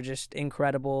 ideas are just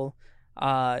incredible.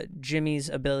 Jimmy's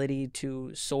ability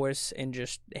to source and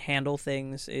just handle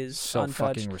things is So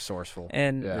untouched. fucking resourceful.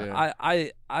 And Yeah.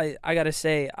 I gotta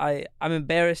say, I'm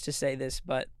embarrassed to say this,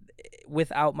 but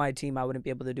without my team, I wouldn't be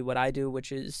able to do what I do,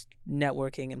 which is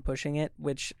networking and pushing it.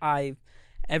 Which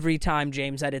every time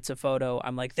James edits a photo,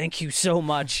 I'm like, thank you so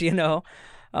much. You know,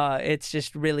 it's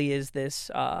just really is this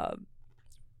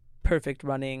perfect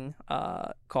running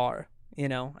car. You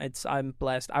know, I'm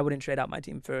blessed. I wouldn't trade out my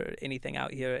team for anything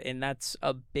out here, and that's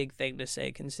a big thing to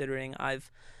say considering I've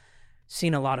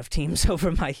seen a lot of teams over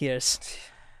my years.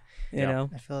 You know,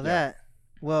 I feel that.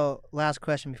 Well, last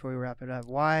question before we wrap it up.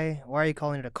 Why are you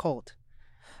calling it a cult?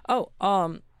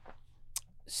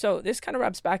 So this kind of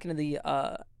wraps back into the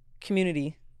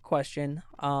community question.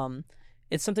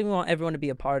 It's something we want everyone to be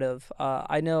a part of.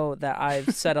 I know that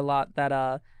I've said a lot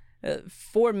that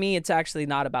for me, it's actually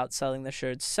not about selling the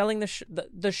shirts. Selling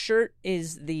the shirt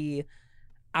is the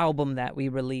album that we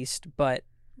released, but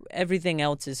everything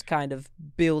else is kind of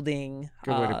building.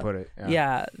 Good way to put it.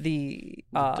 Yeah, the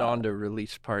Donda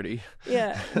release party.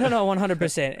 yeah, no,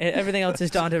 100%. Everything else is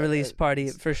Donda release party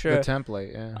for sure. The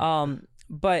template, yeah.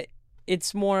 But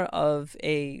it's more of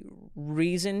a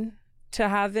reason to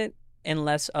have it and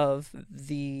less of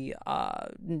the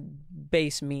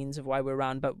base means of why we're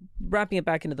around. But wrapping it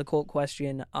back into the cult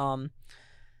question,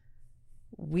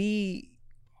 we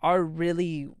are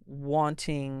really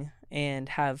wanting and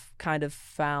have kind of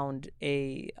found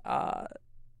a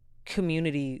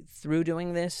community through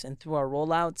doing this and through our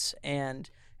rollouts, and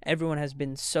everyone has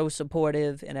been so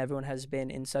supportive and everyone has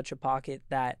been in such a pocket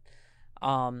that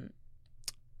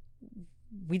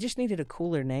we just needed a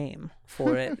cooler name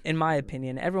for it, in my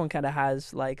opinion. Everyone kind of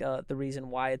has like the reason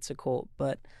why it's a cult,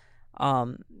 but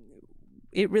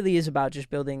it really is about just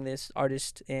building this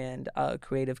artist and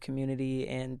creative community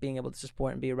and being able to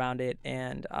support and be around it.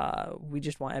 And we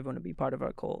just want everyone to be part of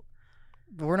our cult.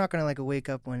 But we're not gonna like wake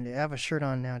up one day. I have a shirt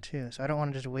on now too, so I don't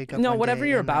want to just wake up. No, one whatever day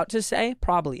you're and, about to say,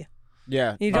 probably.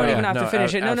 Yeah. You don't Oh, even yeah. have to No,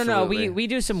 finish it. No. absolutely. We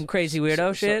do some crazy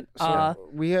weirdo shit.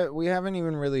 We haven't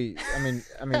even really. I mean,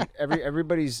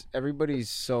 everybody's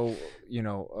so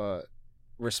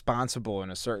responsible in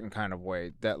a certain kind of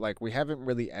way that like we haven't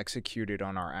really executed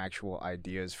on our actual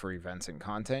ideas for events and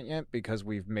content yet because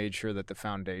we've made sure that the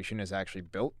foundation is actually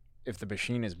built. If the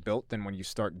machine is built, then when you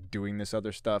start doing this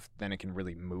other stuff, then it can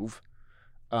really move.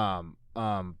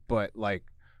 But like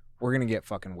we're gonna get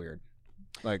fucking weird.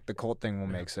 Like the cult thing will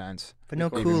make sense. but no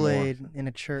Even more. Kool-Aid in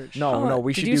a church. No,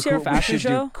 we did should you do see our we fashion should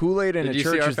show? do Kool-Aid in Did a you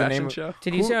church see our is the name fashion of. show?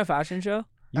 Did you see our fashion show?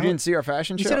 You didn't see our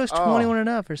fashion You show? said it was Oh. 21 and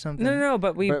up or something. No,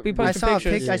 but we But- posted I saw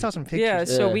pictures. I saw some pictures. Yeah,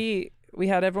 so Yeah. we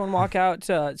had everyone walk out.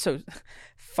 So,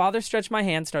 Father Stretch My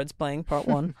Hand starts playing part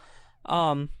one.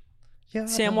 Yeah,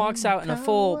 Sam walks out in a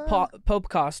full Pope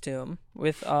costume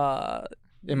with In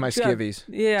my Yeah. skivvies.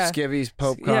 yeah Skivvies,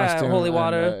 Pope Yeah, costume. holy and,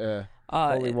 water.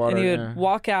 Holy water, and he would yeah.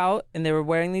 walk out, and they were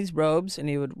wearing these robes, and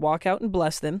he would walk out and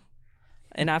bless them.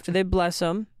 And after they bless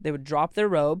them, they would drop their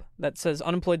robe that says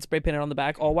unemployed spray painted on the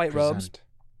back, all white robes. Present.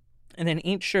 And then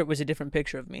each shirt was a different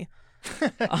picture of me.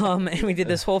 And we did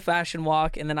this whole fashion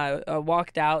walk, and then I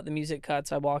walked out. The music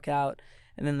cuts. I walk out,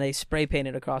 and then they spray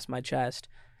painted across my chest.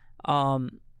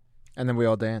 And then we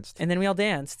all danced. And then we all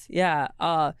danced. Yeah.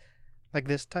 Like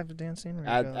this type of dancing. or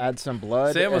Add go- add some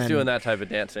blood. Sam was and doing that type of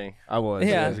dancing. I was.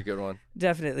 Yeah. That was a good one.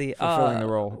 Definitely. Fulfilling the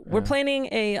role. We're Yeah. planning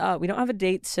we don't have a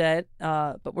date set,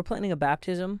 but we're planning a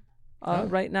baptism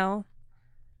right now.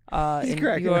 He's and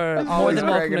cracking you are up. more He's than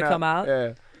welcome cracking to up. come out.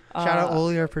 Yeah. Shout out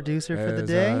Oli, our producer for the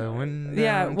day.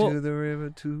 Yeah, well- to the river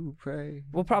to pray.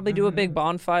 We'll probably do a big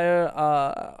bonfire.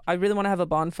 I really want to have a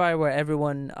bonfire where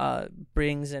everyone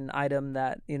brings an item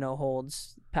that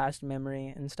holds past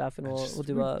memory and stuff, and we'll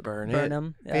do a burn burn it.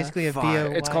 them. Yeah. Basically a Fire.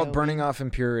 BO. It's called burning off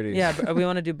impurities. Yeah, but we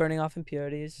want to do burning off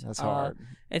impurities. That's hard.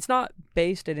 It's not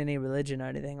based in any religion or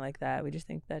anything like that. We just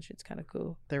think that shit's kind of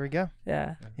cool. There we go.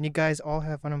 Yeah, And you guys all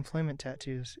have unemployment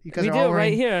tattoos. You guys we are do all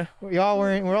right wearing, here. We're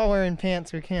all wearing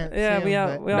pants. We can't. Yeah, see we 'em,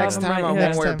 are- but we all Next have 'em time right I here.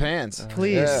 won't wear Next time. pants.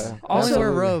 Please. Yeah. Also- Only wear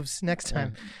Absolutely. robes next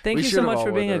time. Thank We you so should've much all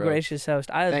for wore being the a robes. gracious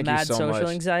host. I have Thank you mad so social much.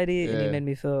 anxiety, and you Yeah. made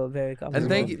me feel very comfortable. And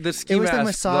thank you. The ski It was the mask,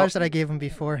 massage that I gave him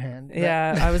beforehand. That-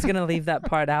 Yeah, I was gonna leave that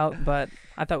part out, but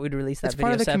I thought we'd release that it's video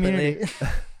part of the separately. community.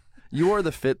 You wore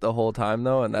the fit the whole time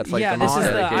though, and that's like yeah, the this most is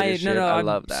the dedicated I shit. no, I I'm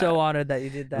love that. so honored that you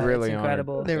did that. Really it's honored.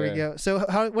 incredible. There we Yeah. go. So,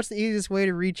 what's the easiest way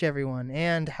to reach everyone,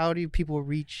 and how do people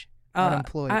reach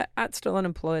unemployed? At Still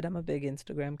Unemployed, I'm a big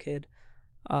Instagram kid.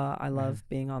 I love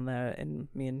being on there, and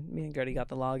me and Gertie got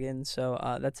the login, so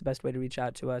that's the best way to reach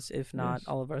out to us. If not, Yes.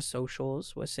 all of our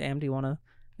socials. What Sam? Do you want to?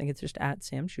 I think it's just at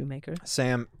Sam Shoemaker.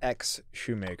 Sam X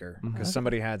Shoemaker. Because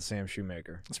somebody had Sam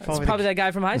Shoemaker. it's It's probably, probably that guy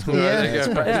from high school. Yeah. There you It's,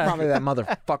 go. pro- it's Yeah. probably that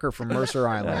motherfucker from Mercer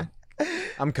Island.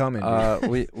 I'm coming.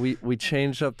 We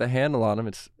changed up the handle on him.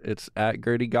 It's at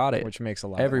Gertie Got It which makes a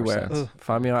lot everywhere. more sense. Ugh.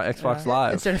 Find me on Xbox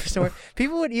Live. Instead of Soren.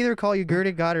 People would either call you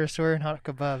Gertie God or Soren Hawk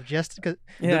above just because.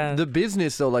 Yeah. The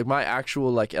business though, like my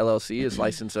actual like LLC is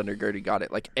licensed under Gertie Got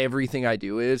It. Like everything I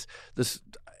do is this.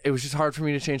 It was just hard for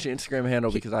me to change the Instagram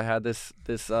handle because I had this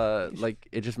like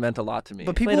it just meant a lot to me.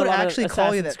 But people Played a would lot of actually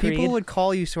call you that. Assassin's People Creed. would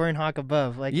call you Soren Hawk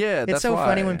above. Like yeah, it's that's so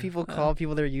funny why. when people call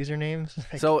people their usernames.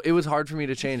 Like, So it was hard for me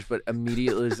to change, but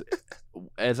immediately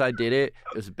as I did it,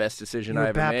 it was the best decision you I were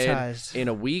ever baptized. made. In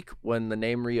a week, when the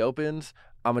name reopens,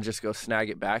 I'm gonna just go snag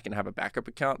it back and have a backup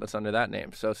account that's under that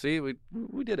name. So see, we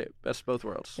did it. Best of both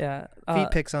worlds. Yeah.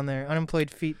 Feet pics on there. Unemployed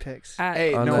feet pics. At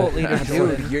Hey, On no, Cult Leader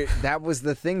Jordan. dude, that was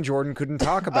the thing Jordan couldn't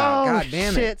talk about. Oh God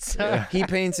damn shit! it. son. He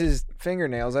paints his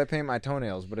fingernails. I paint my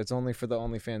toenails, but it's only for the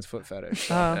OnlyFans foot fetish.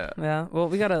 Yeah. Well,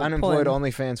 we gotta Unemployed pull in.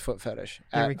 OnlyFans foot fetish.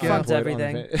 There At we go. Funds unemployed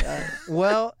everything. OnlyFans.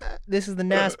 Well, this is the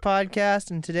NAS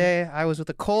podcast, and today I was with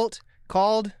a cult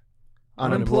called,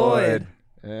 Unemployed.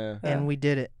 Yeah. and we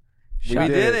did it. We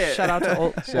did it. Shout out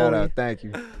to Shout out. Thank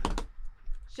you.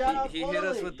 He hit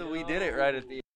us with the "we did it" right at the